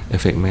ะเอ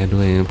ฟเฟกต์แม่ด้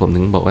วยผมถึ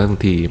งบอกว่าบา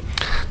งที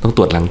ต้องต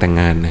รวจหลังแต่ง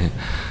งานนะฮะ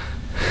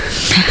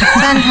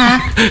ท่านคะ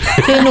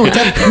คือห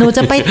นูจ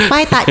ะไป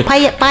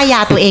ป้ายยา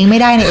ตัวเองไม่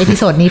ได้ในเอพิ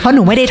โซดนี้เพราะห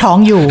นูไม่ได้ท้อง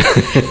อยู่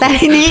แต่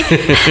ทีนี้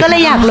ก็เล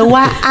ยอยากรู้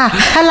ว่า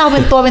ถ้าเราเป็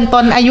นตัวเป็นต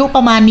นอายุป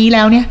ระมาณนี้แ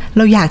ล้วเนี่ยเ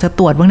ราอยากจะ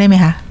ตรวจบ้างได้ไหม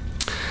คะ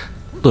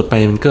ตรวจไป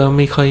มันก็ไ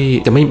ม่ค่อย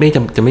จะไ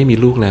ม่มี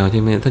ลูกแล้วใ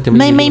ช่ไหมถ้าจะไม่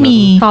มี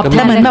แ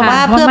ต่เหมือนแบบว่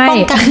าเพื่อป้อ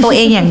งกันตัวเ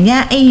องอย่างเนี้ย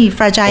ไอ้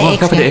Fragile X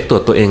ก็Fragile X ตรว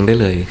จตัวเองได้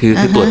เลยคือ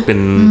ตรวจเป็น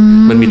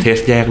มันมีเทส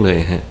แยกเลย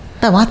ฮะ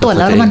แต่ว่าตรวจ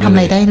แล้วมันทำอะ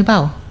ไรได้หรือเปล่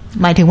า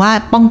หมายถึงว่า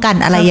ป้องกัน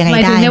อะไรยังไง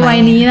ได้ในวัย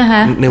นี้นะค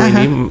ะในวั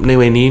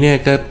ยนี้เนี่ย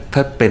ก็ถ้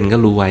าเป็นก็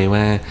รู้ไว้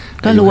ว่า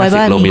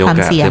มีความ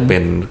เสี่ยงจะเป็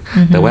น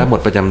แต่ว่าหมด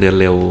ประจำเดือน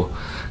เร็ว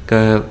ก็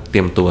เต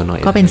รียมตัวหน่อ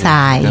ยก็เป็นส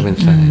ายแ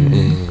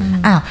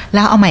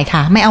ล้วเอาใหม่ค่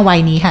ะไม่เอาวัย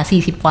นี้ค่ะ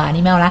40กว่า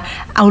นี่ไม่เอาละ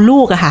เอาลู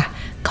กอะค่ะ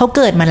เขาเ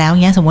กิดมาแล้ว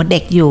เงี้ยสมมติเด็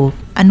กอยู่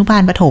อนุบา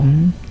ลประถม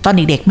ตอนเ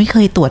ด็กๆไม่เค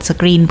ยตรวจส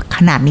กรีนข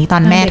นาดนี้ตอ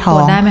นแม่ท้อง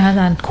ได้ไหมคะอา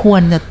จารย์คว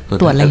รจะ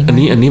ตรวจอะไรอัน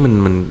นี้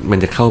มัน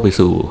จะเข้าไป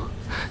สู่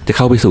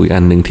อีก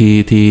อันหนึ่ง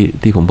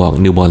ที่ผมบอก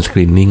newborn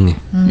screening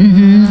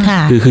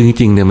คือจ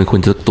ริงๆเนี่ยมันคว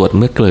รจะตรวจเ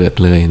มื่อเกิด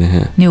เลยนะฮ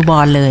ะ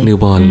newborn เ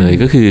ลย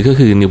ก็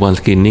คือ newborn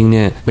screening เ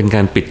นี่ยเป็นก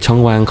ารปิดช่อง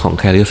ว่างของ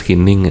carrier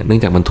screening เนื่อ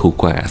งจากมันถูก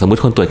กว่าสมมุติ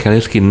คนตรวจ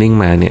carrier screening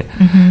มาเนี่ย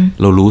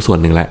เรารู้ส่วน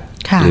หนึ่งละ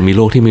หรือมีโ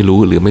รคที่ไม่รู้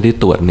หรือไม่ได้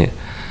ตรวจเนี่ย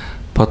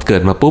พอเกิ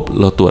ดมาปุ๊บ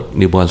เราตรวจ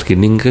newborn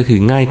screening ก็คือ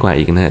ง่ายกว่า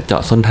อีกนะฮะเจา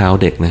ะส้นเท้า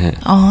เด็กนะฮะ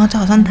เจ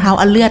าะส้นเท้า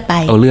เอาเลือด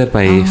ไป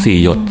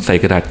4 หยดใส่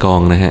กระดาษกรอง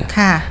นะฮะ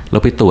แล้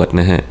วไปตรวจ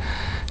นะฮะ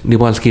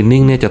newborn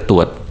screening เนี่ยจะ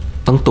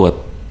ต้องตรวจ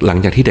หลัง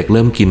จากที่เด็กเ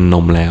ริ่มกินน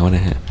มแล้วน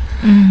ะฮะ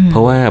เพร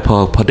าะว่า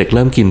พอเด็กเ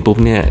ริ่มกินปุ๊บ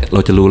เนี่ยเร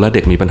าจะรู้แล้วเ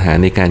ด็กมีปัญหา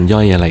ในการย่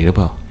อยอะไรหรือเ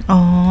ปล่า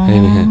ใช่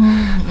ไหมฮะ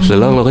เสร็จ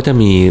แล้วเราก็จะ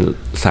มี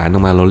สารออ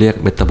กมาเราเรียก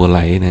เมตาโบไล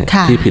ต์นะ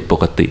ที่ผิดป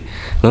กติ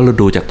แล้วเรา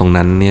ดูจากตรง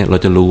นั้นเนี่ยเรา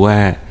จะรู้ว่า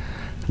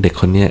เด็ก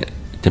คนเนี้ย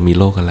จะมี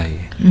โรคอะไร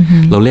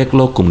เราเรียกโ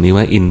รคกลุ่มนี้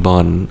ว่า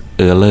inborn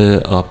error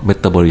of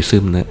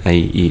metabolism นะ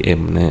IEM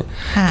นะ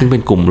ซึ่งเป็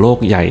นกลุ่มโรค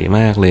ใหญ่ม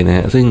ากเลยน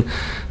ะซึ่ง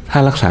ถ้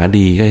ารักษา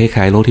ดีก็ค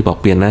ล้ายๆโรคที่บอก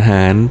เปลี่ยนอาห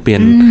ารเปลี่ย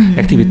นแอ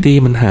คทิวิตี้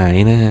มันหาย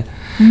นะฮะ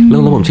แล้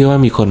วผมเชื่อว่า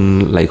มีคน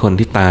หลายคน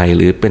ที่ตายห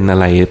รือเป็นอะ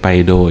ไรไป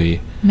โดย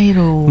ไม่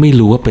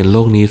รู้ว่าเป็นโร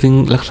คนี้ซึ่ง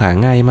รักษา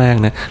ง่ายมาก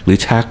นะหรือ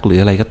ชักหรือ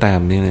อะไรก็ตาม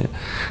เนี่ยนะ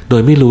โด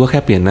ยไม่รู้ว่าแค่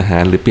เปลี่ยนอาหา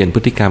รหรือเปลี่ยนพฤ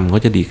ติกรรมก็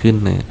จะดีขึ้น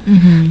นะ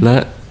และ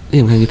ที่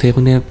สำคัญคือเทปพ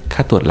วกนี้ค่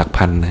าตรวจหลัก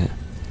พันนะ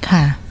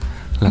ค่ะ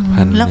หลัก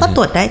พันแล้วก็ต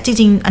รวจได้จ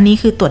ริงๆอันนี้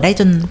คือตรวจได้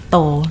จนโต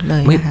เล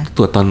ยไม่ต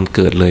รวจตอนเ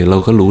กิดเลยเรา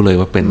ก็รู้เลย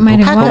ว่าเป็น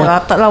ถ้าเกิดว่า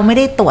เราไม่ไ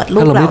ด้ตรวจลู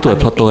กเราไม่ตรวจ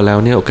พอโตแล้ว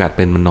เนี่ยโอกาสเ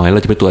ป็นมันน้อยเร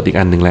าจะไปตรวจอีก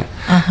อันนึงแหละ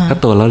ถ้า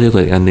โตแล้วเราจะตร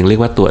วจอีกอันนึงเรีย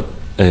กว่าตรวจ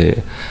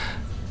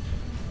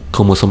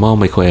chromosomal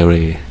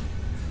microarray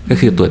ก็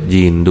คือตรวจ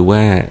ยีนดูว่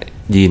า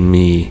ยีน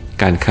มี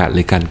การขาดห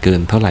รือการเกิน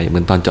เท่าไหร่เหมื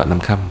อนตอนเจาะน้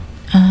ำค่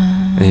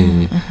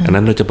ำอัน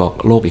นั้นเราจะบอก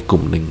โรคอีกก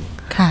ลุ่มหนึ่ง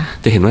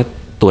จะเห็นว่า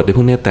ตรวจในพ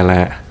วกนี้แต่ละ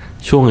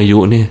ช่วงอายุ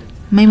เนี่ย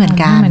ไม่เหมือน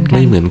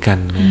กัน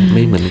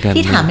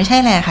ที่ถามไม่ใช่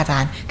แหละค่ะอาจา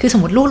รย์คือสม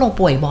มติลูกเรา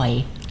ป่วยบ่อย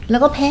แล้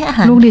วก็แพ้อาห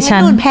ารลูกดิฉั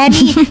นแพ้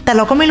นี่แต่เ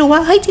ราก็ไม่รู้ว่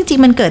าเฮ้ยจริง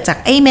ๆมันเกิดจาก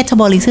ไอ้เมตา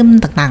บอลิซึม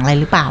ต่างๆอะไร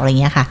หรือเปล่าอะไร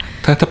เงี้ยค่ะ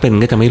ถ้าเป็น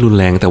ก็จะไม่รุน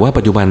แรงแต่ว่า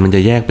ปัจจุบันมันจ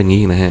ะแยกเป็น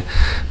งี้นะฮะ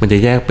มันจะ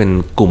แยกเป็น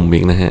กลุ่มอี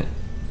กนะฮะ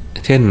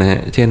เ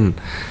ช่น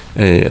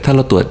ถ้าเร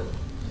าตรวจ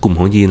กลุ่ม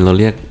ของยีนเรา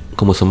เรียกโค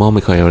รโมโซมอลไม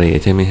โครอาเร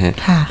ย์ใช่ไหมฮะ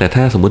แต่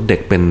ถ้าสมมุติเด็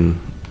กเป็น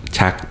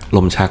ชักล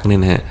มชักเนี่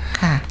ยนะฮะ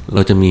เร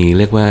าจะมีเ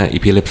รียกว่า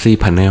epilepsy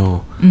panel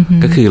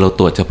ก็คือเรา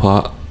ตรวจเฉพาะ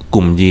ก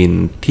ลุ่มยีน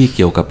ที่เ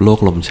กี่ยวกับโรค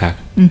ลมชัก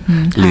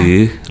หรือ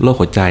โรค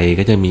หัวใจ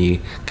ก็จะมี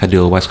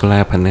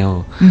cardiovascular panel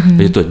เร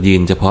าจะตรวจยี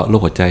นเฉพาะโร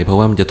คหัวใจเพราะ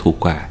ว่ามันจะถูก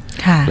กว่า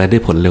และได้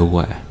ผลเร็วก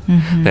ว่า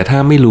แต่ถ้า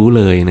ไม่รู้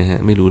เลยนะฮะ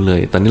ไม่รู้เลย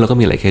ตอนนี้เราก็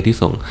มีหลายเคสที่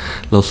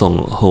เราส่ง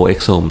whole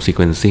exome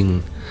sequencing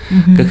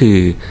ก็คือ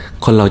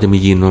คนเราจะมี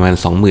ยีนประมาณ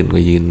 20,000 กว่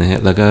ายีนนะฮะ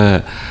แล้วก็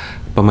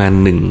ประมาณ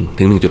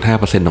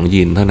 1-1.5% ของ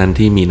ยีนเท่านั้น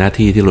ที่มีหน้า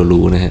ที่ที่เรา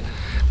รู้นะฮะ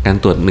การ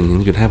ตรวจ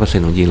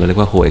 1-1.5% ของยีนเราเรียก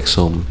ว่า whole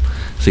exome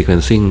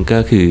sequencing ก็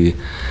คือ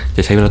จ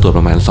ะใช้เวลาตรวจ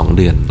ประมาณ2 เ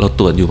ดือนเรา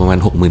ตรวจอยู่ประมาณ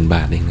 60,000 บ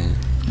าทเองนะ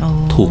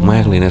ถูกมา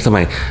กเลยนะ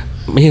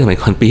ไม่ใช่สมัย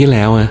ก่อนปีที่แ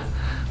ล้วอะ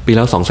ปีแ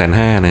ล้ว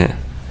 250,000 นะ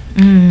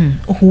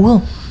โอ้โห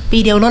ปี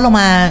เดียวลดลง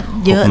มา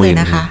เยอะเลย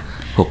นะคะ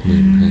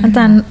 60,000 อาจ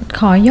ารย์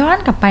ขอย้อน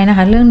กลับไปนะค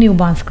ะเรื่อง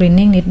newborn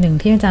screening นิดหนึ่ง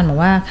ที่อาจารย์บอก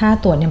ว่าค่า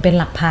ตรวจยังเป็น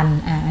หลักพัน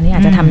อันนี้อา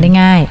จจะทำได้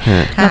ง่าย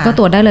แล้วก็ต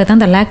รวจได้เลยตั้ง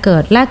แต่แรกเกิ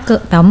ด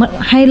แต่เมื่อ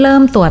ให้เริ่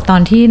มตรวจตอ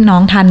นที่น้อ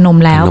งทานนม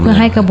แล้วเพื่อ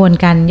ให้กระบวน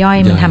การย่อย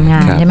มันทำงา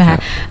นใช่ไหมคะ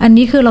อัน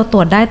นี้คือเราตร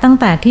วจได้ตั้ง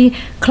แต่ที่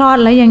คลอด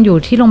แล้วยังอยู่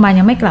ที่โรงพยาบาล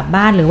ยังไม่กลับ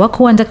บ้านหรือว่า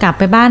ควรจะกลับ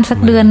ไปบ้านสัก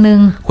เดือนนึง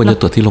ควรจะ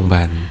ตรวจที่โรงพยาบ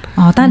าล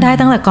ตั้งได้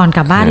ตั้งแต่ก่อนก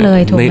ลับบ้านเลย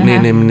ถูกไหมค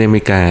ะในอเม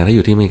ริกาถ้าอ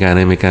ยู่ที่อเมริกาใน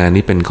อเมริกา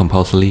นี่เป็น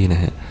compulsory น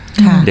ะฮะ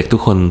เด็กทุ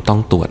กคนต้อง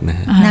ตรวจนะ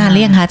ฮะนานเ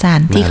รียกคะอาจาร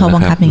ย์ที่เขาบั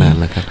งคับอย่างนี้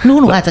ลูก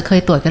หนูอาจจะเคย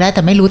ตรวจก็ได้แ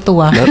ต่ไม่รู้ตั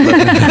วแล้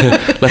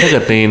วถ้าเกิ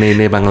ด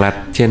ในบางรัฐ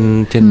เช่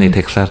นในเ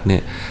ท็กซัสเนี่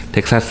ยเ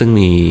ท็กซัสซึ่ง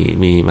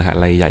มีมหา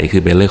ลัยใหญ่คื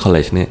อเบลเลอร์คอลเล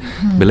จเนี่ย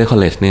เบลเลอร์คอล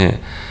เลจเนี่ย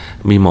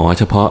มีหมอ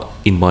เฉพาะ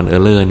inborn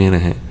error เนี่ยน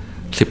ะฮะ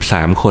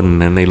13 คน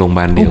นะในโรงพยาบ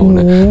าลเดียว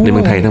นะในเมื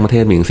องไทยทั้งประเท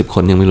ศมีถึง10 ค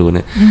นยังไม่รู้น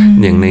ะ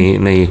อย่าง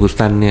ในฮูส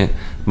ตันเนี่ย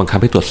บังคับ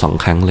ให้ตรวจ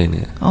2 ครั้งเลยเ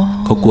นี่ย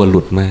เขากลัวห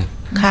ลุดมาก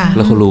แ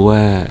ล้วเขารู้ว่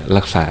า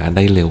รักษาไ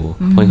ด้เร็ว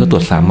เพราะเขาตร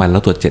วจ3 วันแล้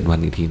วตรวจ7 วัน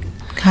อีกทีนึง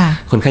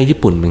คนไข้ญี่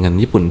ปุ่นเหมือนกัน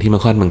ญี่ปุ่นที่มา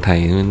คลอดเมืองไทย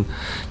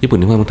ญี่ปุ่น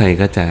ที่มาเมืองไทย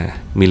ก็จะ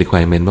มี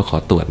requirement ว่าขอ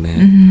ตรวจนะ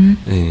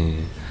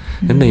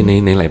นั้น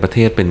ในหลายประเท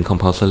ศเป็น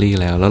compulsory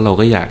แล้วเรา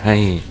ก็อยากให้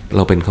เร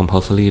าเป็น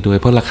compulsory ด้วย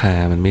เพราะราคา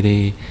มันไม่ไ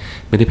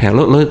ด้แพงแ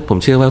ล้วผม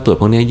เชื่อว่าตรวจ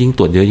พวกนี้ยิ่งต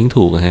รวจเยอะยิ่ง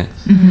ถูกฮะ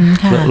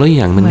แล้ว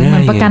อย่างมันง่า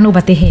ยประกันอุ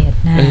บัติเหตุ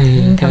นะ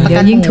เดี๋ย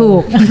วยิ่งถู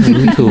ก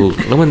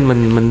แล้ว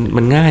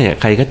มันง่ายอ่ะ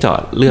ใครก็เจาะ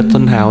เลือด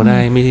ต้นเท้าได้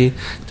ไม่ได้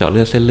เจาะเลื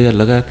อดเส้นเลือด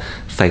แล้วก็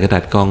ใส่กระดา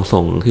ษกรอง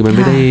ส่งคือมันไ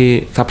ม่ได้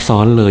ซับซ้อ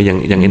นเลยอ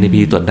ย่าง NAP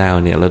ตรวจดาว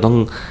เนี่ยเราต้อง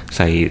ใ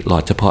ส่หลอ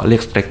ดเฉพาะเรีย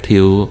ก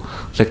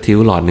Stectil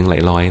หลอดนึงหลา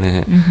ยร้อยนะฮ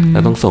ะแล้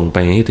วต้องส่งไป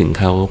ให้ถึง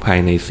เขาภาย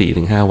ใน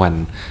 4-5 วัน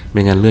ไ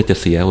ม่งั้นเลือดจะ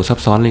เสียซับ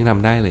ซ้อนเรียกท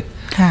ำได้เลย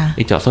ไ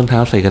อ้เจาะส้นเท้า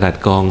ใส่กระดาษ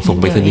กรองส่ง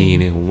ไปรษณีย์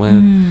เนี่ยผมว่า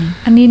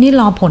อันนี้นี่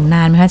รอผลน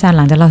านไหมคะอาจารย์ห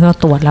ลังจากเรา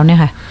ตรวจแล้วเนี่ย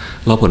ค่ะ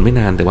รอผลไม่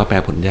นานแต่ว่าแปล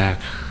ผลยาก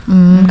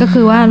ก็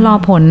คือว่ารอ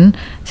ผล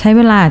ใช้เ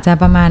วลาจะ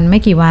ประมาณไม่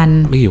กี่วัน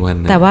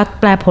แต่ว่า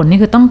แปลผลนี่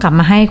คือต้องกลับ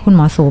มาให้คุณห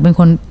มอสูเป็น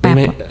คนแปล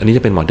ผลอันนี้จ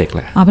ะเป็นหมอเด็กแห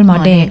ละเป็นหมอ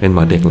เด็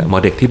กแหละหมอ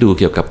เด็กที่ดู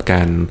เกี่ยวกับก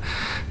าร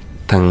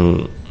ทาง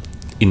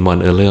inborn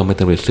error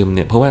metabolism เ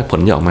นี่ยเพราะว่าผล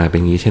จะออกมาเป็น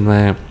อย่างนี้เช่นว่า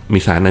มี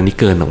สารอันนี้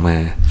เกินออกมา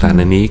สาร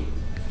อันนี้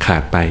ขา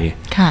ดไป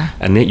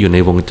อันนี้อยู่ใน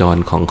วงจร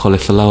ของคอเล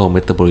สเตอรอลเม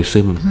ตาบอลิ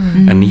ซึม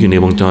อันนี้อยู่ใน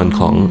วงจร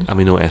ของอะ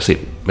มิโนแอซิด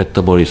เมต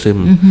าบอลิซึม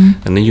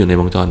อันนี้อยู่ใน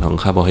วงจรของ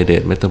คาร์โบไฮเดร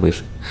ตเมตาบอลิ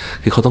ซึม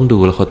คือเขาต้องดู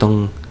แล้วเขาต้อง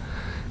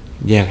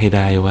แยกให้ไ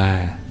ด้ว่า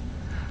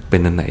เป็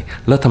นอันไหน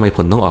แล้วทำไมผ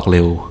ลต้องออกเ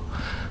ร็ว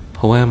เพ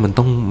ราะว่ามัน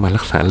ต้องมา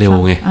รักษาเร็ว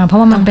ไงเพราะ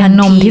ว่ามันเป็น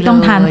นมที่ต้อง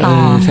ทานต่อ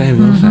ใช่มั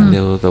นรักษาเ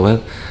ร็วแต่ว่า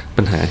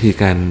ปัญหาคือ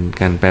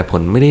การแปลผ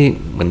ลไม่ได้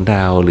เหมือนด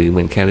าวหรือเห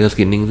มือน carrier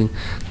screening ซึ่ง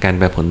การแ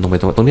ปลผลตรง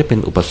นี้เป็น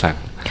อุปสรร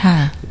ค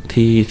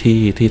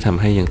ที่ท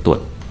ำให้ยังตรวจ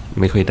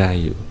ไม่ค่อยได้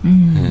อยู่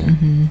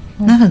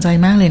น่าสนใจ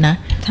มากเลยนะ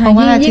เพราะ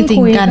ว่าจริง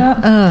ๆกัน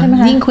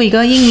ยิ่งคุยก็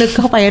ยิ่งลึกเ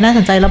ข้าไปน่าส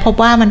นใจแล้วพบ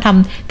ว่ามันท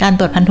ำการ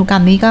ตรวจพันธุกรร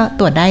มนี้ก็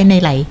ตรวจได้ใน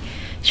หลาย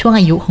ช่วง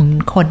อายุของ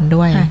คน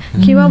ด้วย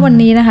คิดว่าวัน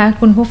นี้นะคะ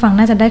คุณผู้ฟัง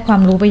น่าจะได้ควา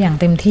มรู้ไปอย่าง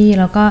เต็มที่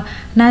แล้วก็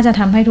น่าจะ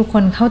ทำให้ทุกค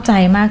นเข้าใจ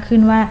มากขึ้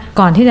นว่า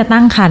ก่อนที่จะ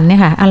ตั้งครรภ์เนี่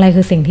ยค่ะอะไร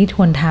คือสิ่งที่ค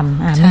วรท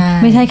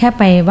ำไม่ใช่แค่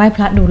ไปไหว้พ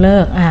ระดูฤ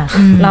กษ์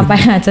เราไป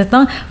อาจจะต้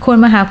องควร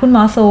มาหาคุณหม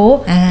อสู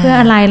เพื่อ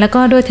อะไรแล้วก็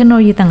ด้วยเทคโนโล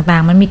ยีต่า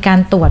งๆมันมีการ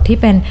ตรวจที่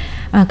เป็น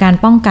การ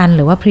ป้องกันห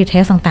รือว่า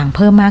pre-test ต่างๆเ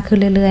พิ่มมากขึ้น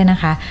เรื่อยๆนะ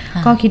คะ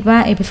ก็คิดว่า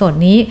เอพิโซด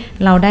นี้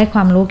เราได้คว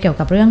ามรู้เกี่ยว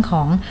กับเรื่องข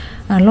อง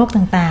โรค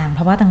ต่างๆภ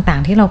าวะต่า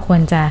งๆที่เราคว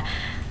รจะ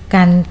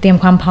การเตรียม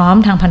ความพร้อม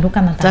ทางพันธุกร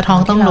รมต่างๆจะท้อ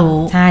งต้องรู้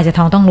ใช่จะ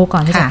ท้องต้องรู้ก่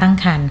อนที่จะตั้ง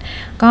ครรภ์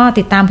ก็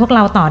ติดตามพวกเร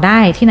าต่อได้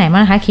ที่ไหนบ้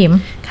างคะคิม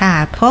ค่ะ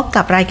พบ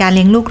กับรายการเ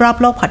ลี้ยงลูกรอบ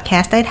โลกพอดแค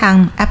สต์ได้ทาง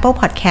Apple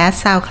Podcast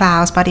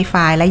SoundCloud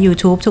Spotify และ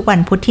YouTube ทุกวัน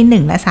พุธที่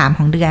1และ3ข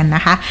องเดือนน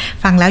ะคะ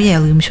ฟังแล้วอย่า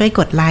ลืมช่วย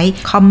กดไลค์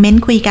คอมเมน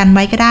ต์คุยกันไ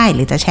ว้ก็ได้ห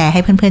รือจะแชร์ให้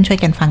เพื่อนๆช่วย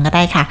กันฟังก็ไ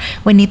ด้ค่ะ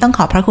วันนี้ต้องข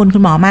อบพระคุณคุ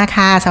ณหมอมาก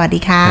ค่ะสวัสดี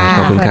ค่ะ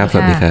ขอบคุณครับส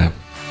วัสดีครับ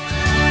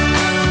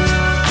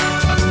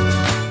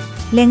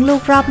เลี้ยงลู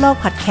กรอบโลก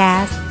พอดแค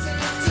สต์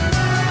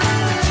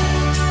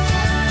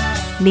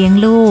เลี้ยง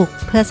ลูก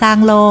เพื่อสร้าง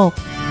โลก